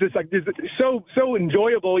just like this so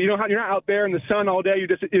enjoyable. You know how you're not out there in the sun all day. You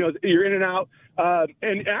just you're in and out.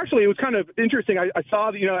 And actually, it was kind of interesting. I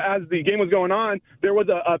saw that as the game was going on, there was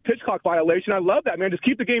a pitch clock violation. I love that, man. Just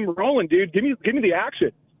keep the game rolling, dude. Give me the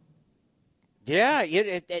action. Yeah,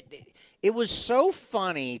 it was so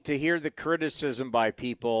funny to hear the criticism by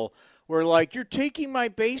people. Where like, you're taking my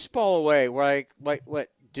baseball away. We're like what?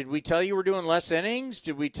 Did we tell you we're doing less innings?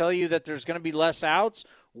 Did we tell you that there's going to be less outs?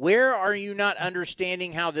 Where are you not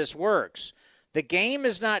understanding how this works? The game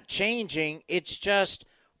is not changing. It's just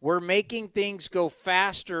we're making things go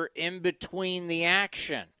faster in between the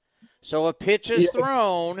action. So a pitch is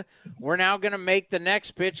thrown, we're now going to make the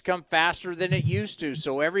next pitch come faster than it used to.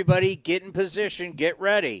 So everybody get in position, get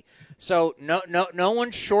ready. So no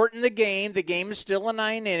one shortened the game. The game is still in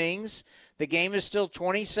 9 innings. The game is still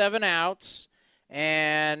 27 outs.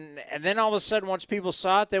 And then all of a sudden, once people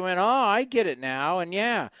saw it, they went, I get it now. And,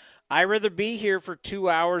 yeah, I'd rather be here for 2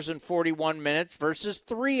 hours and 41 minutes versus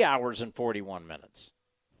 3 hours and 41 minutes.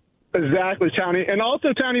 Exactly, Tony. And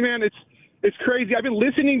also, Tony, man, it's crazy. I've been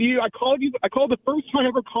listening to you. I called the first time I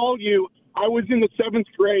ever called you. I was in the 7th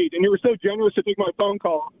grade, and you were so generous to take my phone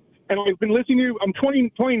call. And I've been listening to you. I'm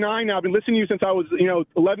 29 now. I've been listening to you since I was,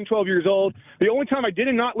 11, 12 years old. The only time I did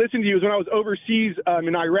not listen to you was when I was overseas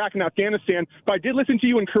in Iraq and Afghanistan. But I did listen to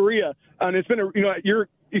you in Korea. And it's been,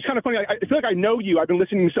 it's kind of funny. I feel like I know you. I've been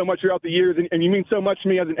listening to you so much throughout the years, and you mean so much to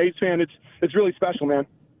me as an A's fan. It's really special, man.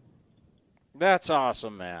 That's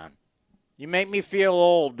awesome, man. You make me feel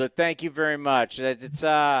old, but thank you very much.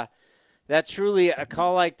 That truly, a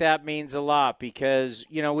call like that means a lot because,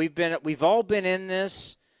 we've all been in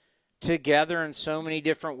this together in so many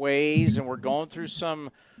different ways, and we're going through some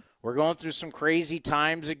crazy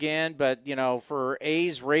times again. But for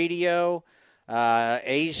A's radio,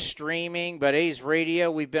 A's streaming, but A's radio,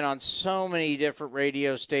 we've been on so many different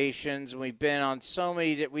radio stations, and we've been on so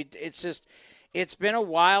many. It's been a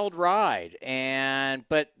wild ride,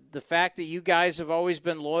 but the fact that you guys have always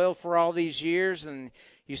been loyal for all these years, and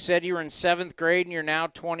you said you were in 7th grade and you're now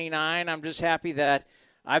 29. I'm just happy that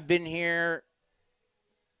I've been here.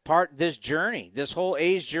 This journey, this whole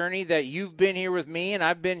A's journey, that you've been here with me and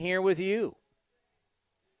I've been here with you.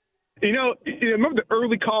 Remember the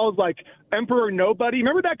early calls like Emperor Nobody?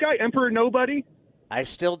 Remember that guy, Emperor Nobody? I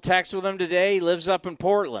still text with him today. He lives up in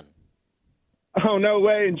Portland. Oh, no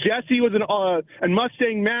way. And Jesse was and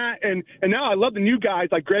Mustang Matt. And now I love the new guys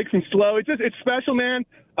like Greg from Slow. It's special, man.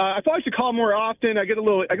 I probably should call more often. I get a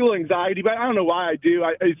little anxiety, but I don't know why I do.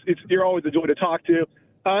 You're always a joy to talk to.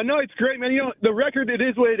 No, it's great, man. The record, it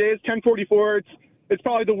is what it is, 10-44. It's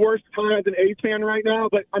probably the worst time as an A's fan right now,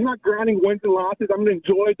 but I'm not grinding wins and losses. I'm going to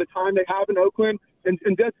enjoy the time they have in Oakland and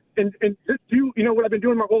just do, what I've been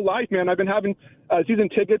doing my whole life, man. I've been having season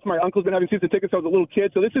tickets. My uncle's been having season tickets since I was a little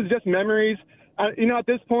kid. So this is just memories. At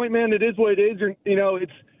this point, man, it is what it is.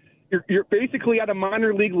 You're basically at a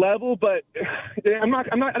minor league level, but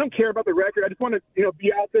I don't care about the record. I just want to,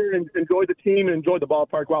 be out there and enjoy the team and enjoy the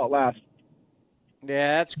ballpark while it lasts.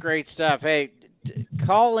 Yeah, that's great stuff. Hey,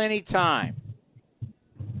 call anytime.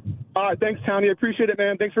 All right, thanks, Tony. I appreciate it,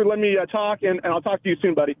 man. Thanks for letting me talk, and I'll talk to you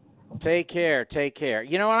soon, buddy. Take care.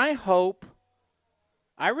 And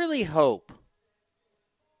I really hope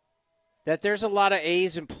that there's a lot of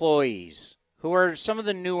A's employees who are some of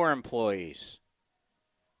the newer employees.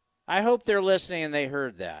 I hope they're listening and they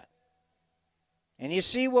heard that. And you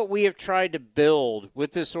see what we have tried to build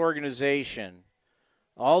with this organization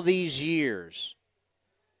all these years.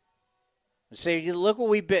 Say, look what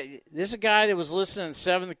we've been. This is a guy that was listening in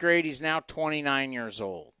 7th grade. He's now 29 years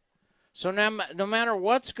old. So no matter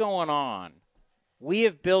what's going on, we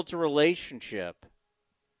have built a relationship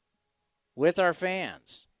with our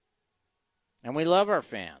fans. And we love our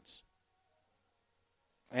fans.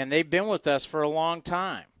 And they've been with us for a long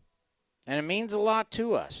time. And it means a lot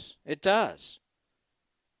to us. It does.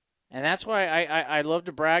 And that's why I love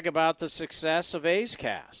to brag about the success of A's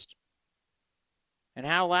Cast. And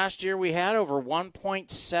how last year we had over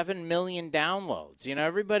 1.7 million downloads.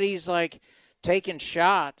 Everybody's like taking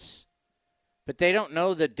shots, but they don't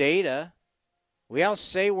know the data. We all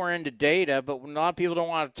say we're into data, but a lot of people don't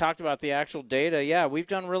want to talk about the actual data. Yeah, we've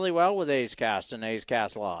done really well with A's Cast and A's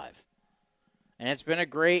Cast Live. And it's been a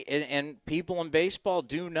great, and people in baseball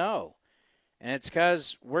do know. And it's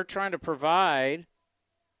because we're trying to provide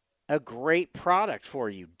a great product for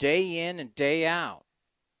you day in and day out.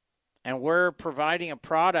 And we're providing a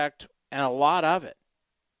product and a lot of it.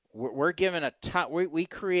 We're given a ton. We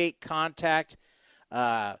create content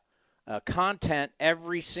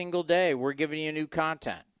every single day. We're giving you new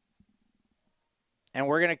content. And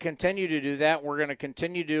we're going to continue to do that. We're going to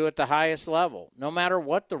continue to do it at the highest level, no matter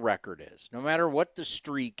what the record is, no matter what the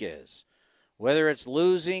streak is. Whether it's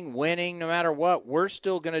losing, winning, no matter what, we're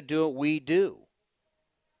still going to do what we do.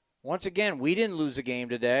 Once again, we didn't lose a game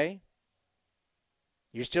today.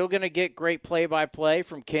 You're still going to get great play-by-play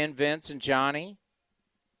from Ken, Vince, and Johnny.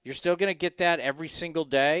 You're still going to get that every single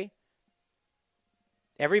day.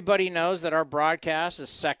 Everybody knows that our broadcast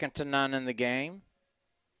is second to none in the game.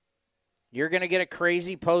 You're going to get a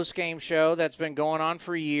crazy post-game show that's been going on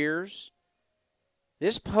for years.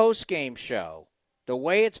 This post-game show, the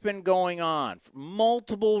way it's been going on,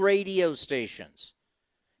 multiple radio stations.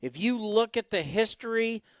 If you look at the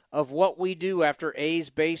history of what we do after A's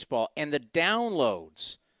baseball and the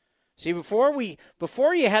downloads, see, before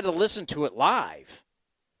you had to listen to it live.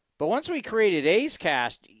 But once we created A's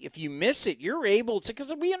Cast, if you miss it, you're able to,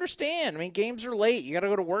 because we understand. I mean, games are late. You got to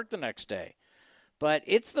go to work the next day. But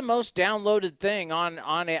it's the most downloaded thing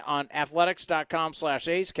on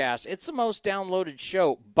athletics.com/A's Cast. It's the most downloaded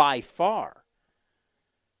show by far.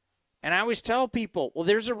 And I always tell people, well,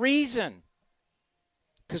 there's a reason.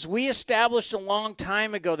 Because we established a long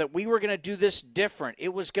time ago that we were going to do this different.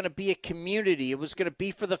 It was going to be a community. It was going to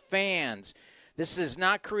be for the fans. This is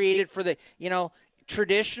not created for the,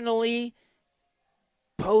 traditionally,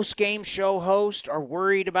 post-game show hosts are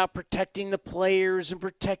worried about protecting the players and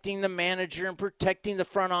protecting the manager and protecting the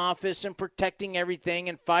front office and protecting everything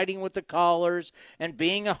and fighting with the callers and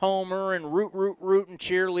being a homer and root and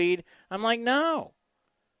cheerlead. I'm like, no.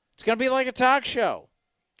 It's going to be like a talk show.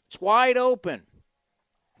 It's wide open.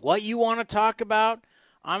 What you want to talk about,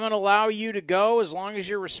 I'm going to allow you to go as long as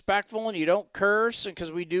you're respectful and you don't curse,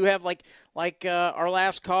 because we do have like our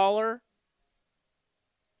last caller.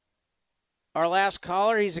 Our last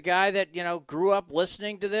caller, he's a guy that, grew up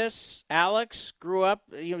listening to this. Alex grew up,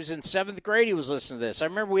 he was in 7th grade, he was listening to this. I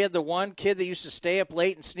remember we had the one kid that used to stay up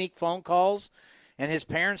late and sneak phone calls, and his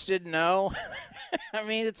parents didn't know. I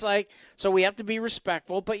mean, it's like, so we have to be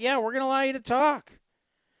respectful. But, yeah, we're going to allow you to talk.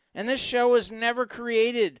 And this show was never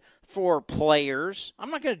created for players.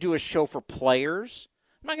 I'm not going to do a show for players.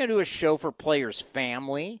 I'm not going to do a show for players'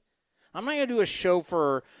 family. I'm not going to do a show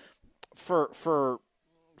for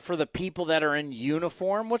the people that are in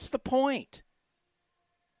uniform. What's the point?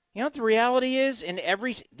 You know what the reality is?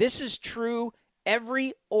 This is true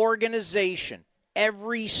every organization,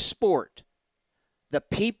 every sport. The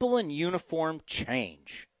people in uniform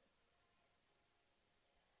change.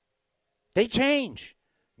 They change.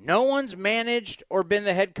 No one's managed or been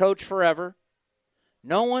the head coach forever.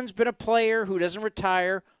 No one's been a player who doesn't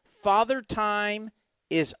retire. Father Time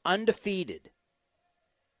is undefeated.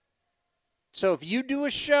 So if you do a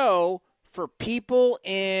show for people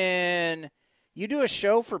in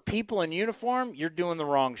uniform, you're doing the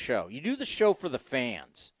wrong show. You do the show for the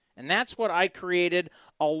fans. And that's what I created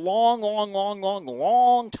a long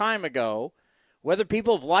time ago. Whether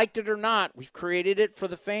people have liked it or not, we've created it for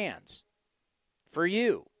the fans. For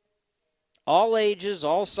you. All ages,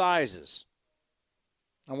 all sizes.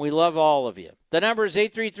 And we love all of you. The number is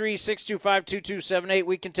 833-625-2278.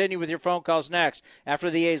 We continue with your phone calls next after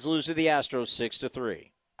the A's lose to the Astros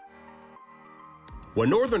 6-3. When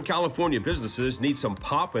Northern California businesses need some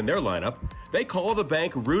pop in their lineup, they call the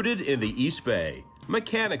bank rooted in the East Bay.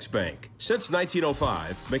 Mechanics Bank. Since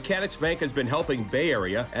 1905, Mechanics Bank has been helping Bay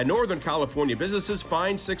Area and Northern California businesses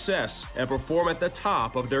find success and perform at the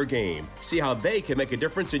top of their game. See how they can make a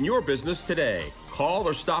difference in your business today. Call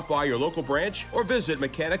or stop by your local branch or visit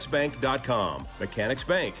mechanicsbank.com. Mechanics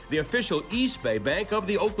Bank, the official East Bay bank of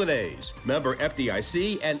the Oakland A's. Member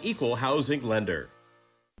FDIC and equal housing lender.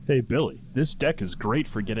 Hey, Billy, this deck is great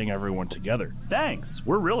for getting everyone together. Thanks.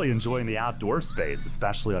 We're really enjoying the outdoor space,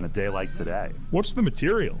 especially on a day like today. What's the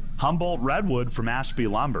material? Humboldt Redwood from Ashby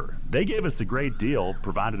Lumber. They gave us a great deal,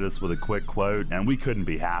 provided us with a quick quote, and we couldn't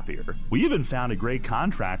be happier. We even found a great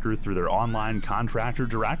contractor through their online contractor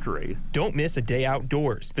directory. Don't miss a day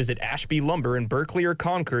outdoors. Visit Ashby Lumber in Berkeley or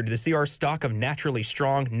Concord to see our stock of naturally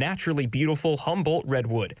strong, naturally beautiful Humboldt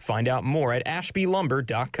Redwood. Find out more at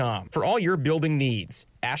ashbylumber.com for all your building needs.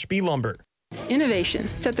 Ashby Lumber. Innovation.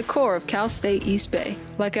 It's at the core of Cal State East Bay,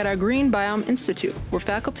 like at our Green Biome Institute, where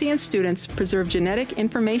faculty and students preserve genetic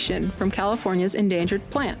information from California's endangered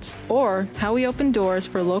plants, or how we open doors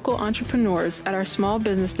for local entrepreneurs at our Small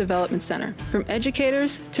Business Development Center. From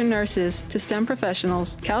educators to nurses to STEM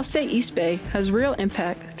professionals, Cal State East Bay has real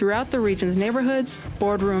impact throughout the region's neighborhoods,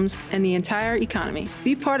 boardrooms, and the entire economy.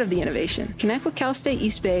 Be part of the innovation. Connect with Cal State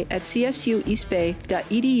East Bay at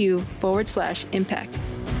csueastbay.edu/impact.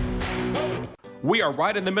 We are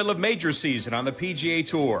right in the middle of major season on the PGA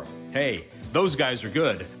Tour. Hey, those guys are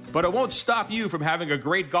good, but it won't stop you from having a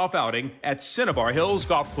great golf outing at Cinnabar Hills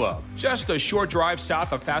Golf Club. Just a short drive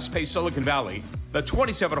south of fast-paced Silicon Valley, the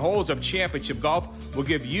 27 holes of championship golf will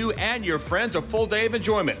give you and your friends a full day of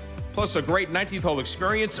enjoyment. Plus, a great 19th hole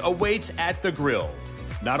experience awaits at the grill.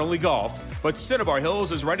 Not only golf, but Cinnabar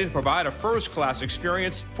Hills is ready to provide a first-class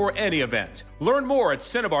experience for any event. Learn more at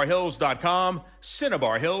cinnabarhills.com,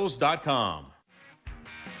 cinnabarhills.com.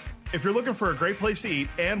 If you're looking for a great place to eat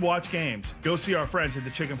and watch games, go see our friends at the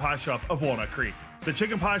Chicken Pie Shop of Walnut Creek. The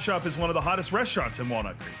Chicken Pie Shop is one of the hottest restaurants in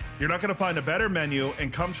Walnut Creek. You're not going to find a better menu,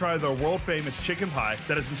 and come try the world-famous chicken pie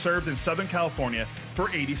that has been served in Southern California for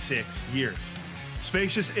 86 years.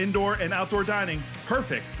 Spacious indoor and outdoor dining,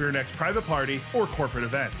 perfect for your next private party or corporate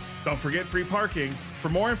event. Don't forget free parking. For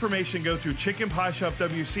more information, go to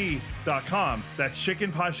chickenpieshopwc.com. That's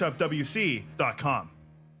chickenpieshopwc.com.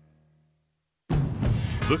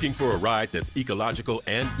 Looking for a ride that's ecological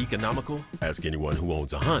and economical? Ask anyone who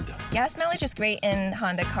owns a Honda. Gas mileage is great in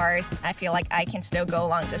Honda cars. I feel like I can still go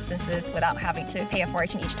long distances without having to pay a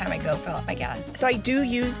fortune each time I go fill up my gas. So I do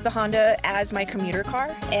use the Honda as my commuter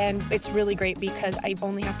car, and it's really great because I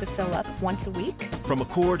only have to fill up once a week. From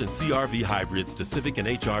Accord and CR-V hybrids to Civic and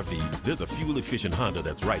HR-V, there's a fuel-efficient Honda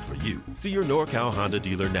that's right for you. See your NorCal Honda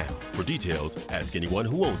dealer now. For details, ask anyone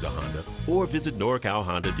who owns a Honda or visit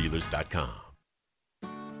NorCalHondaDealers.com.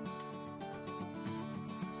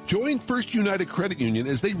 Join First United Credit Union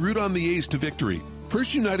as they root on the A's to victory.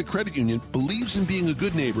 First United Credit Union believes in being a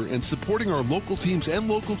good neighbor and supporting our local teams and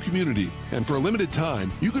local community. And for a limited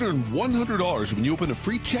time, you can earn $100 when you open a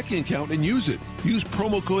free checking account and use it. Use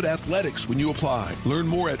promo code ATHLETICS when you apply. Learn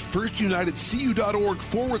more at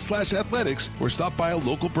firstunitedcu.org/athletics or stop by a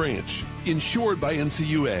local branch. Insured by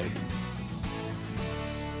NCUA.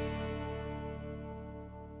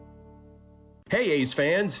 Hey, A's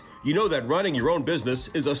fans. You know that running your own business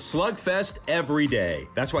is a slugfest every day.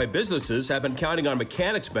 That's why businesses have been counting on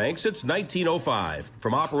Mechanics Bank since 1905.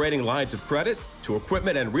 From operating lines of credit to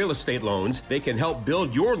equipment and real estate loans, they can help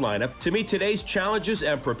build your lineup to meet today's challenges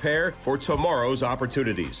and prepare for tomorrow's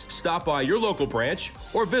opportunities. Stop by your local branch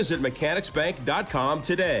or visit mechanicsbank.com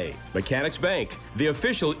today. Mechanics Bank, the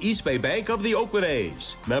official East Bay bank of the Oakland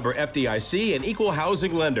A's. Member FDIC and equal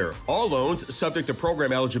housing lender. All loans subject to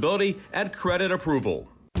program eligibility and credit approval.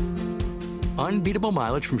 Unbeatable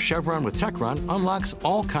mileage from Chevron with Techron unlocks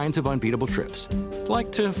all kinds of unbeatable trips,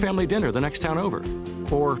 like to family dinner the next town over,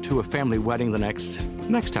 or to a family wedding the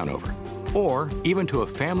next town over, or even to a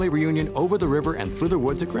family reunion over the river and through the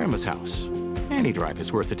woods at Grandma's house. Any drive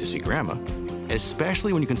is worth it to see Grandma,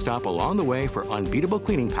 especially when you can stop along the way for unbeatable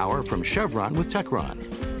cleaning power from Chevron with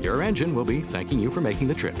Techron. Your engine will be thanking you for making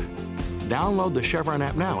the trip. Download the Chevron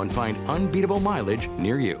app now and find unbeatable mileage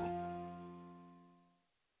near you.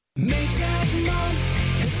 Maytag month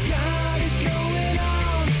has got it going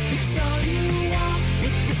on. It's all you want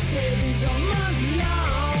with the savings all month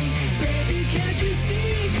long. Baby, can't you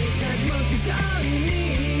see? Maytag month is all you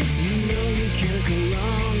need. You know you can't go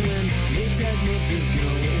wrong when Maytag month is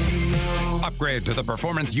going on. Upgrade to the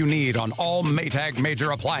performance you need on all Maytag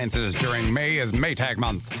major appliances during May is Maytag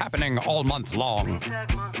month, happening all month long.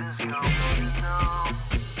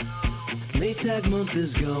 Maytag month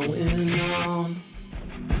is going on.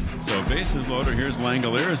 So bases loaded. Here's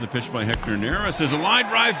Langoliers. The pitch by Hector Neris is a line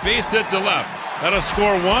drive base hit to left. That'll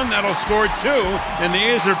score one. That'll score two. And the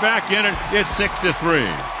A's are back in it. It's 6-3.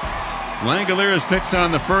 Langoliers picks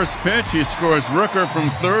on the first pitch. He scores Rooker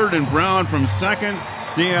from third and Brown from second.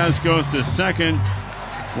 Diaz goes to second.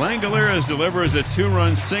 Langoliers delivers a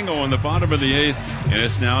two-run single in the bottom of the eighth. And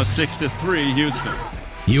it's now 6-3 Houston.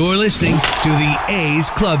 You're listening to the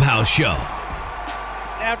A's Clubhouse Show.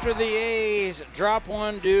 After the A's drop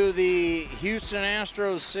one to the Houston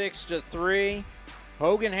Astros 6-3,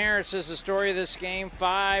 Hogan Harris is the story of this game.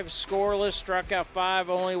 5 scoreless, struck out 5,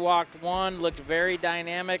 only walked 1, looked very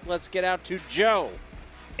dynamic. Let's get out to Joe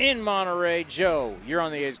in Monterey. Joe, you're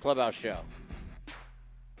on the A's Clubhouse Show.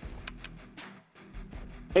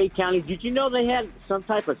 Hey, County, did you know they had some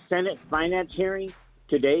type of Senate finance hearing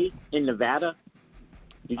today in Nevada?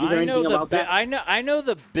 Did you hear anything about that? I know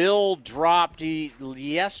the bill dropped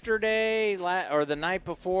yesterday or the night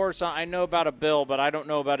before. So I know about a bill, but I don't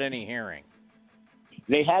know about any hearing.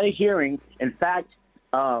 They had a hearing. In fact,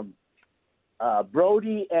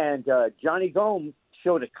 Brody and Johnny Gomes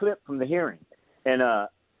showed a clip from the hearing, and I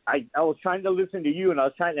was trying to listen to you, and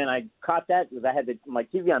I caught that because I had my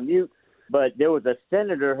TV on mute. But there was a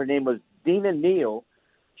senator. Her name was Dina Neal.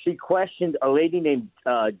 She questioned a lady named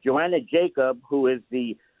Joanna Jacob, who is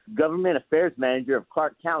the government affairs manager of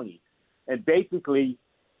Clark County, and basically,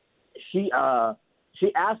 she asked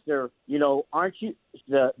her, aren't you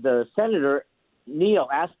the senator Neal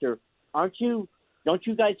asked her, don't you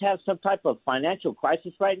guys have some type of financial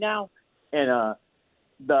crisis right now? And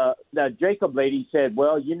the Jacob lady said,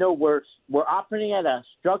 well, we're operating at a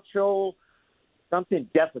structural something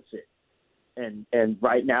deficit. And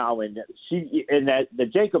right now, and the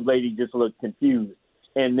Jacob lady just looked confused,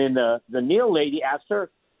 and then the Neal lady asked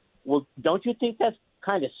her, "Well, don't you think that's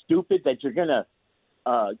kind of stupid that you're gonna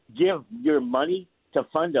give your money to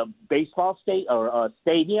fund a baseball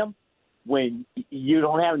stadium when you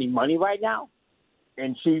don't have any money right now?"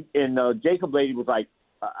 And the Jacob lady was like,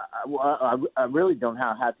 "I really don't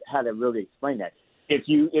know how to really explain that. If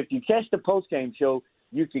you catch the postgame show,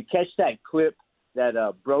 you could catch that clip that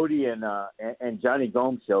Brody and Johnny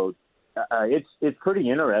Gomes showed. It's pretty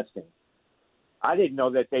interesting. I didn't know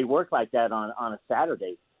that they work like that on a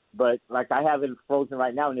Saturday, but like I have it frozen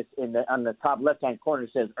right now, and it's on the top left-hand corner. It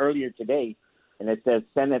says earlier today, and it says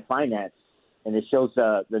Senate Finance, and it shows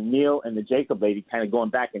the Neal and the Jacob lady kind of going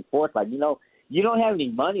back and forth, like you don't have any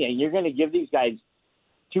money, and you're going to give these guys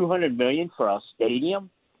 $200 million for a stadium.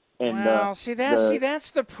 And,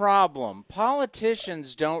 that's the problem.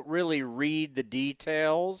 Politicians don't really read the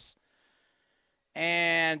details,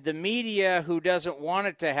 and the media, who doesn't want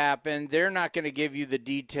it to happen, they're not going to give you the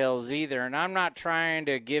details either. And I'm not trying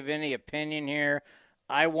to give any opinion here.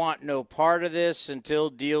 I want no part of this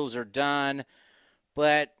until deals are done.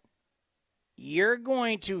 But you're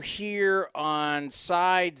going to hear on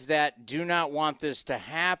sides that do not want this to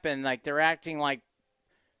happen, like they're acting like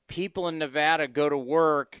people in Nevada go to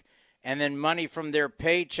work and then money from their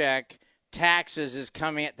paycheck, taxes is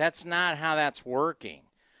coming. That's not how that's working.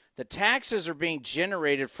 The taxes are being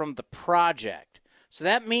generated from the project. So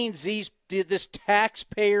that means this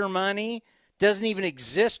taxpayer money doesn't even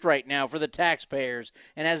exist right now for the taxpayers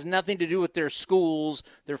and has nothing to do with their schools,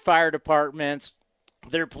 their fire departments,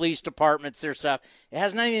 their police departments, their stuff. It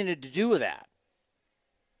has nothing to do with that.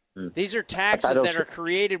 These are taxes that are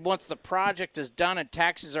created once the project is done, and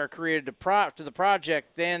taxes are created to the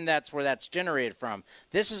project, then that's where that's generated from.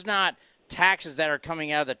 This is not taxes that are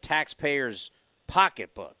coming out of the taxpayers'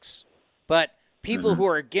 pocketbooks. But people who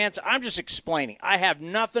are against, I'm just explaining. I have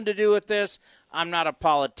nothing to do with this. I'm not a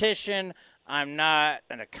politician. I'm not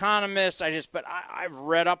an economist. But I've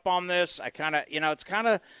read up on this. I kind of, it's kind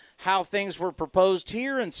of how things were proposed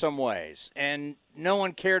here in some ways, and no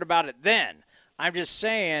one cared about it then. I'm just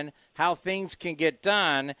saying how things can get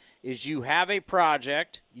done is you have a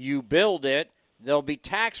project, you build it, there'll be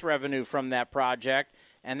tax revenue from that project,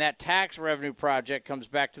 and that tax revenue project comes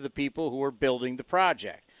back to the people who are building the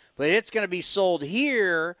project. But it's going to be sold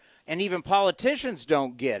here, and even politicians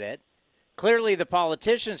don't get it. Clearly the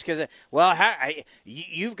politicians, because,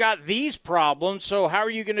 you've got these problems, so how are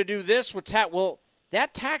you going to do this with tax? Well,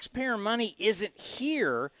 that taxpayer money isn't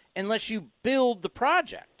here unless you build the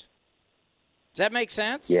project. Does that make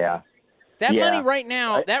sense? Yeah. That money right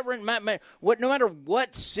now, no matter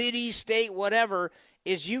what city, state, whatever,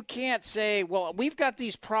 is you can't say, well, we've got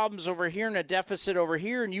these problems over here and a deficit over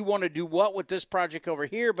here, and you want to do what with this project over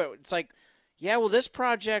here? But it's like, yeah, well, this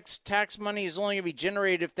project's tax money is only going to be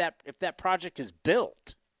generated if that project is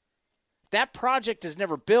built. If that project is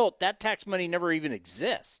never built, that tax money never even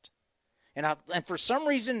exists. And for some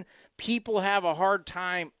reason, people have a hard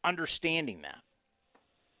time understanding that.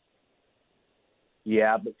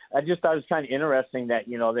 Yeah, but I just thought it was kind of interesting that,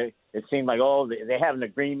 it seemed like, they have an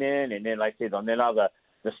agreement, and then, like I said, and then all the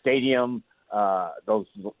stadium, those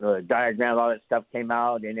diagrams, all that stuff came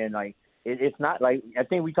out, and then, like, it's not like, I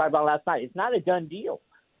think we talked about last night, it's not a done deal.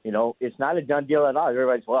 It's not a done deal at all.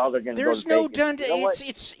 Everybody's, they're going to go to Vegas. There's no done deal.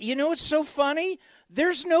 It's so funny.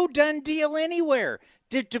 There's no done deal anywhere.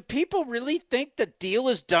 Do people really think the deal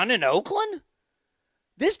is done in Oakland?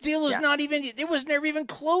 This deal is not even, it was never even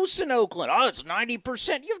close in Oakland. Oh, it's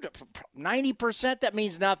 90%. 90%, that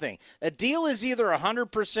means nothing. A deal is either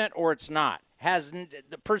 100% or it's not.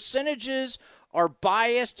 The percentages are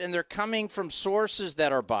biased, and they're coming from sources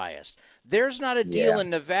that are biased. There's not a deal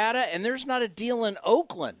in Nevada, and there's not a deal in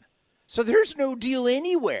Oakland. So there's no deal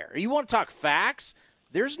anywhere. You want to talk facts?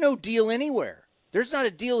 There's no deal anywhere. There's not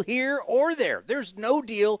a deal here or there. There's no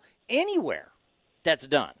deal anywhere that's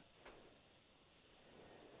done.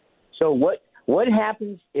 So what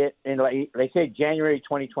happens if, in like they say January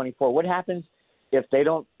 2024? What happens if they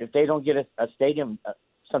don't get a stadium,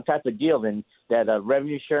 some type of deal? Then that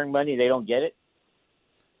revenue sharing money, they don't get it.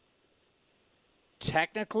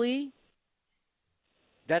 Technically,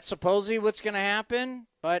 that's supposedly what's going to happen,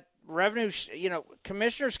 but revenue,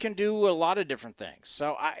 commissioners can do a lot of different things.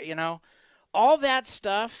 So all that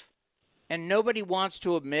stuff, and nobody wants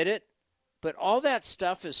to admit it, but all that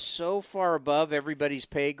stuff is so far above everybody's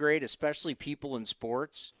pay grade, especially people in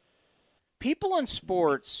sports. People in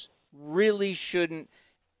sports really shouldn't,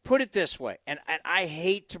 put it this way, and I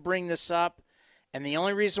hate to bring this up, and the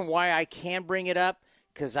only reason why I can bring it up,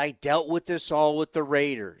 because I dealt with this all with the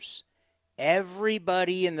Raiders.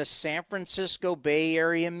 Everybody in the San Francisco Bay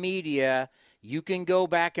Area media, you can go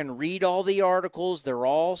back and read all the articles. They're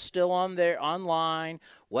all still on there online.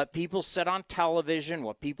 What people said on television,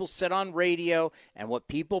 what people said on radio, and what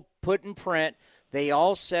people put in print. They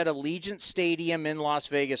all said Allegiant Stadium in Las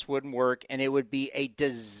Vegas wouldn't work, and it would be a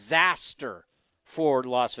disaster for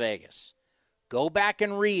Las Vegas. Go back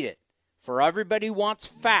and read it. For everybody who wants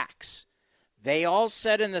facts, they all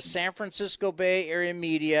said in the San Francisco Bay Area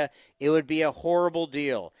media it would be a horrible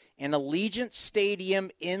deal. And Allegiant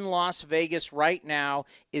Stadium in Las Vegas right now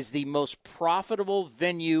is the most profitable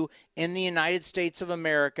venue in the United States of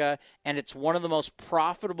America, and it's one of the most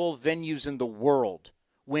profitable venues in the world.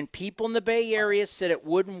 When people in the Bay Area said it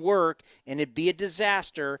wouldn't work and it'd be a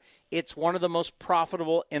disaster, it's one of the most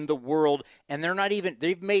profitable in the world, and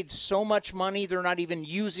they've made so much money, they're not even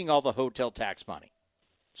using all the hotel tax money.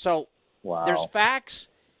 So wow. There's facts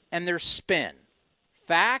and there's spin.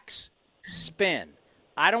 Facts, spin.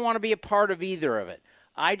 I don't want to be a part of either of it.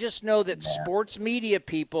 I just know that sports media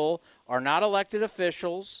people are not elected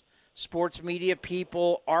officials. Sports media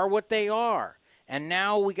people are what they are. And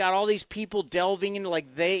now we got all these people delving into,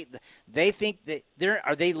 like, they think that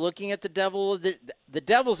are they looking at the devil? The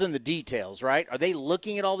devil's in the details, right? Are they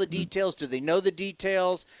looking at all the details? Do they know the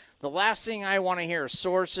details? The last thing I want to hear is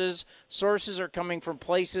sources. Sources are coming from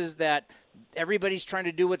places that everybody's trying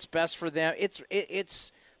to do what's best for them.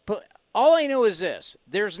 But all I know is this: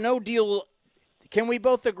 there's no deal. Can we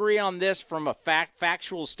both agree on this from a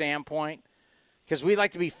factual standpoint? Because we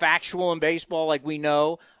like to be factual in baseball, like we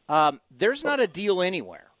know. There's not a deal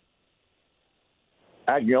anywhere.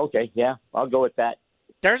 Okay, yeah, I'll go with that.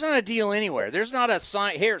 There's not a deal anywhere. There's not a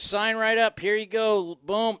sign. Here, sign right up. Here you go.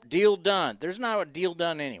 Boom, deal done. There's not a deal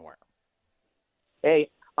done anywhere. Hey,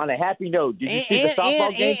 on a happy note, did you see the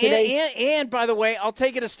softball game today? And, by the way, I'll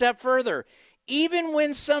take it a step further. Even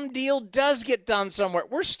when some deal does get done somewhere,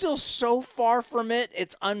 we're still so far from it,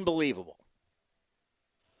 it's unbelievable.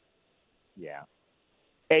 Yeah.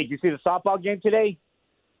 Hey, did you see the softball game today?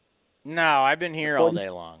 No, I've been here all day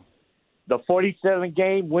long. The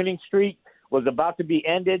 47-game winning streak was about to be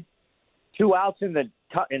ended. 2 outs in the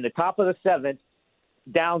top of the 7th,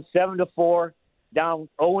 down 7-4, down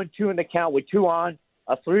 0-2 in the count with 2 on.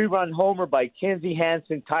 A 3-run homer by Kinsey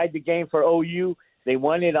Hansen tied the game for OU. They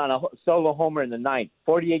won it on a solo homer in the 9th.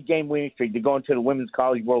 48-game winning streak to go into the Women's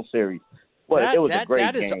College World Series. Well, it was a great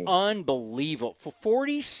game. That is unbelievable. For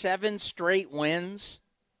 47 straight wins?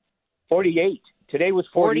 48. Today was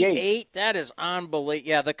 48. 48? That is unbelievable.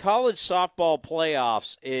 Yeah, the college softball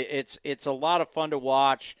playoffs, it's a lot of fun to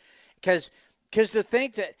watch because to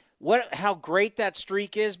think that how great that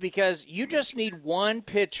streak is, because you just need one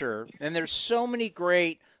pitcher, and there's so many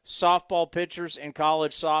great softball pitchers in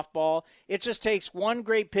college softball. It just takes one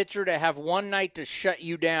great pitcher to have one night to shut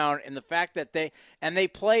you down, and the fact that they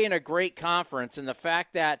play in a great conference, and the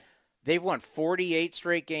fact that they've won 48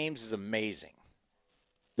 straight games is amazing.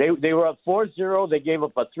 They were up 4-0. They gave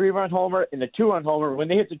up a 3-run homer and a 2-run homer. When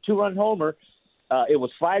they hit the 2-run homer, it was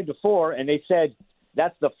 5-4, and they said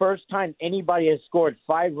that's the first time anybody has scored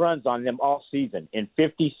 5 runs on them all season in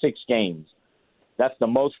 56 games. That's the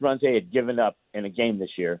most runs they had given up in a game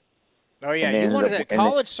this year. Oh yeah, you wanted that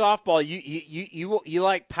college softball. You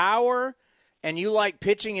like power, and you like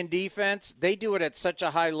pitching and defense. They do it at such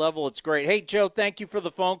a high level. It's great. Hey, Joe, thank you for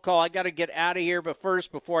the phone call. I got to get out of here, but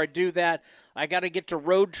first, before I do that, I got to get to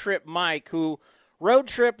Road Trip Mike, who Road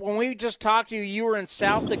Trip, when we just talked to you, you were in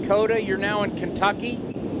South Dakota. You're now in Kentucky?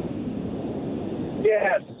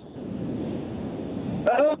 Yes.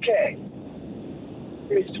 Okay.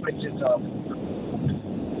 Let me switch this off.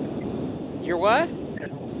 You're what?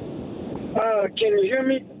 Can you hear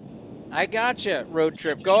me? I got you, Road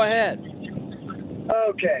Trip. Go ahead.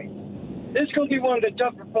 Okay. This is going to be one of the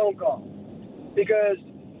tougher phone calls because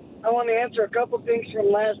I want to answer a couple things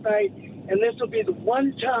from last night, and this will be the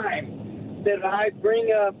one time that I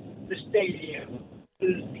bring up the stadium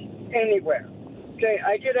anywhere. Okay,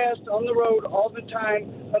 I get asked on the road all the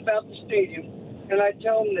time about the stadium, and I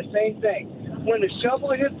tell them the same thing. When the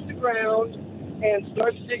shovel hits the ground and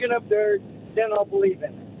starts digging up dirt, then I'll believe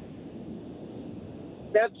in it.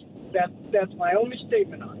 That's my only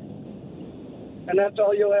statement on it. And that's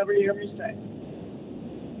all you'll ever hear me say.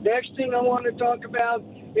 Next thing I want to talk about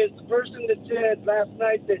is the person that said last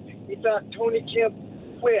night that he thought Tony Kemp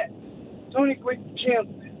quit. Tony Kemp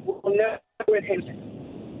will never quit anything.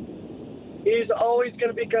 He's always going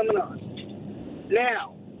to be coming on.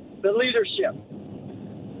 Now, the leadership.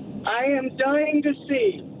 I am dying to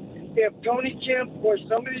see if Tony Kemp or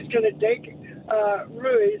somebody's going to take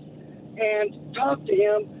Ruiz and talk to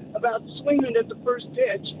him about swinging at the first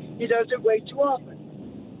pitch. He does it way too often.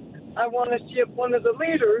 I want to see if one of the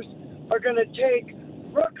leaders are going to take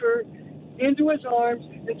Rooker into his arms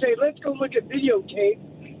and say, let's go look at videotape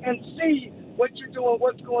and see what you're doing,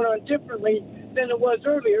 what's going on differently than it was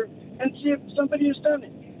earlier, and see if somebody has done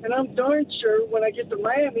it. And I'm darn sure when I get to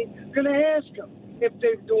Miami, I'm going to ask them if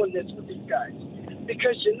they're doing this with these guys.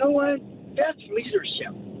 Because you know what? That's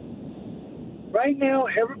leadership. Right now,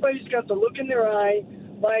 everybody's got the look in their eye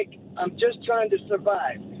like, I'm just trying to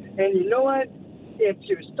survive. And you know what? If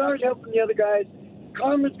you start helping the other guys,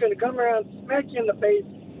 karma's going to come around, smack you in the face,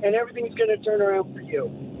 and everything's going to turn around for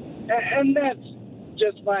you. And that's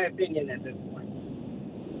just my opinion at this point.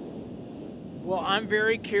 Well, I'm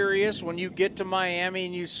very curious when you get to Miami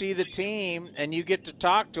and you see the team and you get to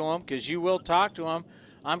talk to them, because you will talk to them.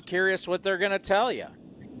 I'm curious what they're going to tell you.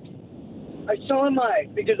 So am I,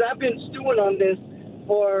 because I've been stewing on this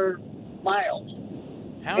for miles.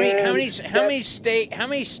 How many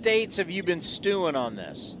states have you been stewing on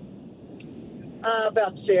this?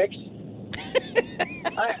 About 6.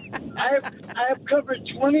 I've covered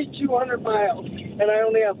 2,200 miles, and I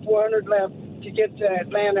only have 400 left to get to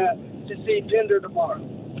Atlanta to see Pender tomorrow.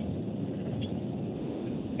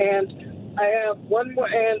 And I have one more,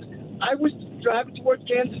 and I was driving towards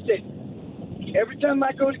Kansas City. Every time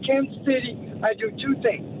I go to Kansas City, I do 2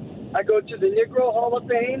 things. I go to the Negro Hall of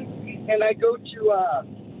Fame, and I go to,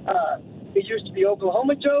 it used to be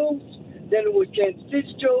Oklahoma Joe's, then it was Kansas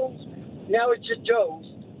City Joe's, now it's just Joe's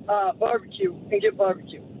barbecue, and get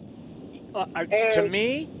barbecue.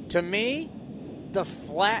 To me, the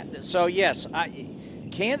flat. So yes,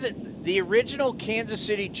 the original Kansas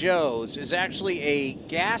City Joe's is actually a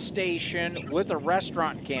gas station with a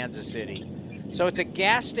restaurant in Kansas City. So it's a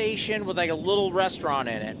gas station with like a little restaurant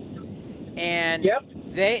in it, and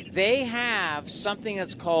they have something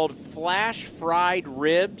that's called flash fried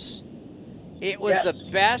ribs. It was the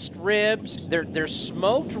best ribs. They're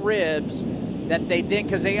smoked ribs that they did,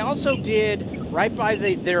 because they also did right by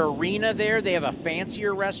their arena there. They have a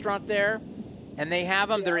fancier restaurant there, and they have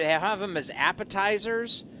them. They have them as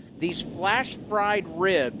appetizers. These flash fried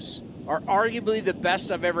ribs are arguably the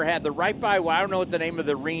best I've ever had. They're right by. Well, I don't know what the name of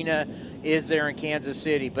the arena is there in Kansas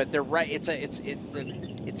City, but they're right.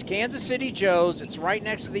 It's Kansas City Joe's. It's right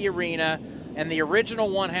next to the arena, and the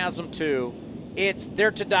original one has them too.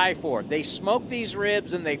 They're to die for. They smoke these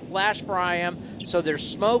ribs and they flash fry them, so they're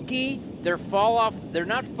smoky. They're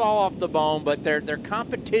not fall off the bone, but they're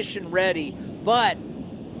competition ready, but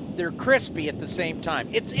they're crispy at the same time.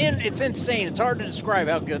 It's insane. It's hard to describe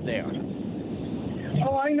how good they are.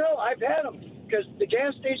 Oh, I know. I've had them, because the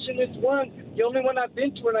gas station is the only one I've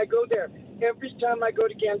been to, and I go there every time I go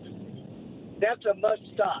to Kansas City. That's a must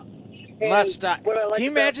stop. Must stop. Can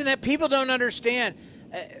you imagine that? People don't understand.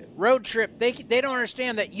 Road trip, they don't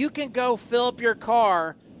understand that you can go fill up your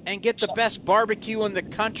car and get the best barbecue in the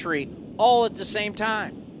country all at the same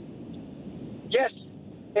time. Yes,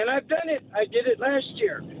 and I've done it. I did it last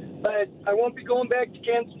year, but I won't be going back to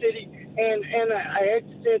Kansas City, and I hate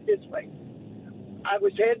to say it this way. I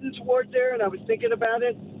was heading towards there, and I was thinking about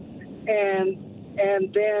it, and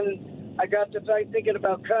then I got to thinking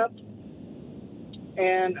about Cup,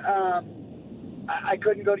 and I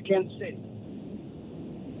couldn't go to Kansas City.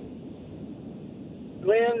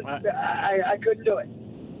 Glenn, I couldn't do it.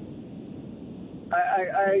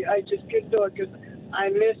 I just couldn't do it because I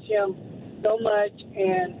miss him so much,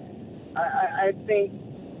 and I think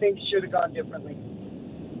things should have gone differently.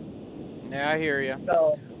 Yeah, I hear you.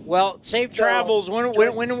 So, well, safe travels. When are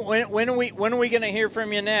we going to hear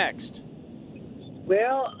from you next?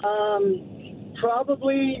 Well,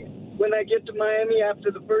 probably when I get to Miami after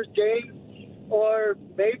the first game, or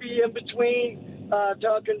maybe in between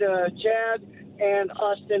talking to Chad and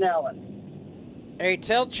Austin Allen. Hey,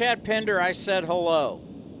 tell Chad Pender I said hello.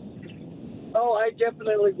 Oh, I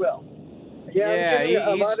definitely will. Yeah,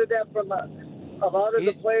 a lot of that from a lot of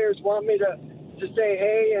the players want me to to say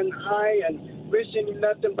hey and hi and wishing you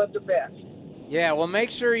nothing but the best. Yeah, well,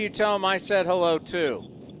 make sure you tell him I said hello, too.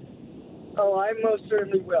 Oh, I most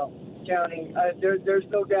certainly will, County. There's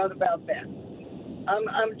no doubt about that.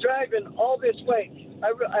 I'm driving all this way.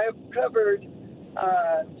 I've covered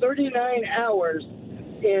 39 hours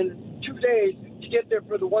in 2 days to get there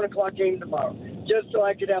for the 1 o'clock game tomorrow, just so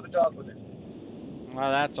I could have a talk with him.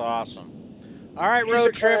 Well, that's awesome. All right,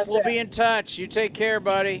 road trip. We'll be in touch. You take care,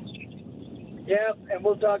 buddy. Yep, and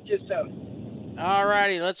we'll talk to you soon. All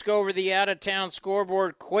righty, let's go over the out-of-town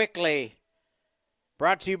scoreboard quickly.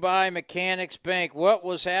 Brought to you by Mechanics Bank. What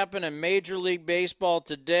was happening in Major League Baseball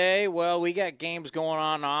today? Well, we got games going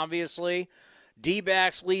on, obviously.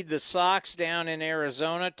 D-backs lead the Sox down in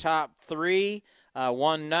Arizona, top 3,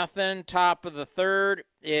 1-0. Top of the third,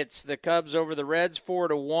 it's the Cubs over the Reds,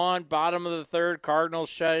 4-1. Bottom of the third, Cardinals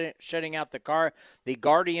shutting out the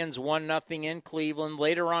Guardians, 1-0 in Cleveland.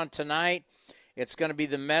 Later on tonight, it's going to be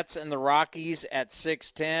the Mets and the Rockies at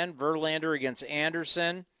 6:10. Verlander against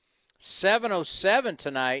Anderson. 7:07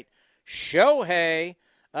 tonight, Shohei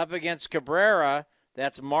up against Cabrera.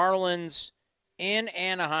 That's Marlins in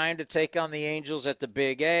Anaheim to take on the Angels at the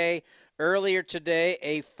Big A. Earlier today,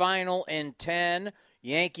 a final in 10.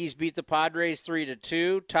 Yankees beat the Padres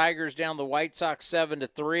 3-2. Tigers down the White Sox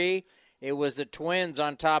 7-3. It was the Twins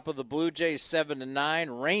on top of the Blue Jays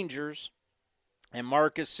 7-9. Rangers and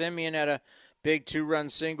Marcus Semien had a big 2-run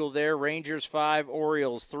single there. Rangers 5,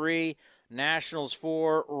 Orioles 3. Nationals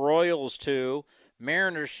 4, Royals 2.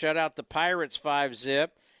 Mariners shut out the Pirates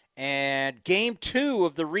 5-zip. And Game 2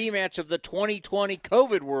 of the rematch of the 2020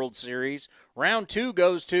 COVID World Series, Round 2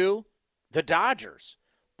 goes to the Dodgers.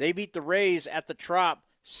 They beat the Rays at the Trop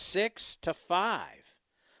 6-5.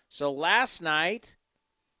 So last night,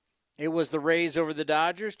 it was the Rays over the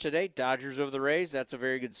Dodgers. Today, Dodgers over the Rays. That's a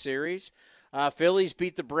very good series. Phillies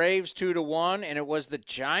beat the Braves 2-1, and it was the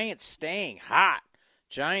Giants staying hot.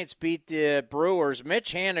 Giants beat the Brewers.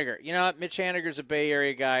 Mitch Haniger. You know what? Mitch Haniger's a Bay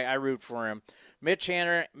Area guy. I root for him. Mitch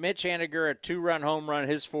Haniger, a 2-run home run,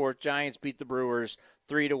 his fourth. Giants beat the Brewers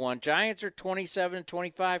 3-1. Giants are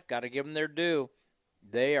 27-25. Got to give them their due.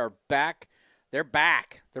 They are back. They're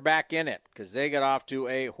back. They're back in it because they got off to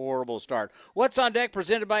a horrible start. What's on Deck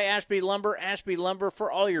presented by Ashby Lumber. Ashby Lumber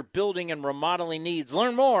for all your building and remodeling needs.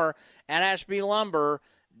 Learn more at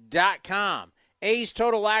ashbylumber.com. A's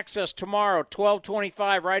Total Access tomorrow,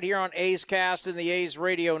 12:25, right here on A's Cast and the A's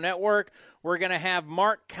Radio Network. We're going to have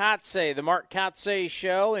Mark Kotze, the Mark Kotze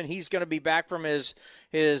Show, and he's going to be back from his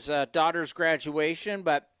daughter's graduation.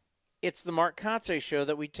 But it's the Mark Kotze Show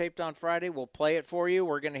that we taped on Friday. We'll play it for you.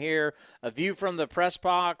 We're going to hear a view from the press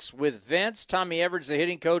box with Vince. Tommy Everidge, the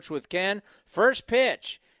hitting coach, with Ken. First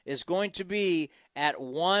pitch is going to be at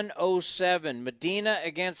 1:07. Medina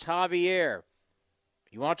against Javier.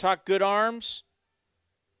 You want to talk good arms?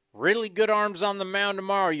 Really good arms on the mound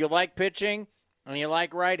tomorrow. You like pitching and you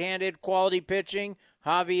like right-handed quality pitching?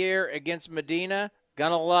 Javier against Medina,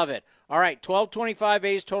 gonna love it. All right, 12:25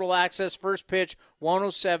 A's Total Access, first pitch,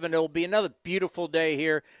 1:07. It'll be another beautiful day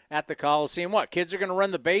here at the Coliseum. What, kids are going to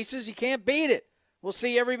run the bases? You can't beat it. We'll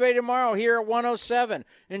see everybody tomorrow here at 1:07.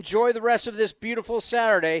 Enjoy the rest of this beautiful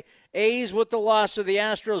Saturday. A's with the loss to the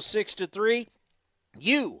Astros 6-3.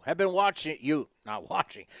 You have been listening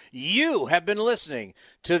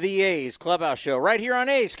to the A's Clubhouse Show right here on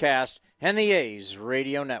A's Cast and the A's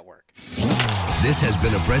Radio Network. This has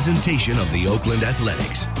been a presentation of the Oakland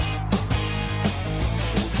Athletics.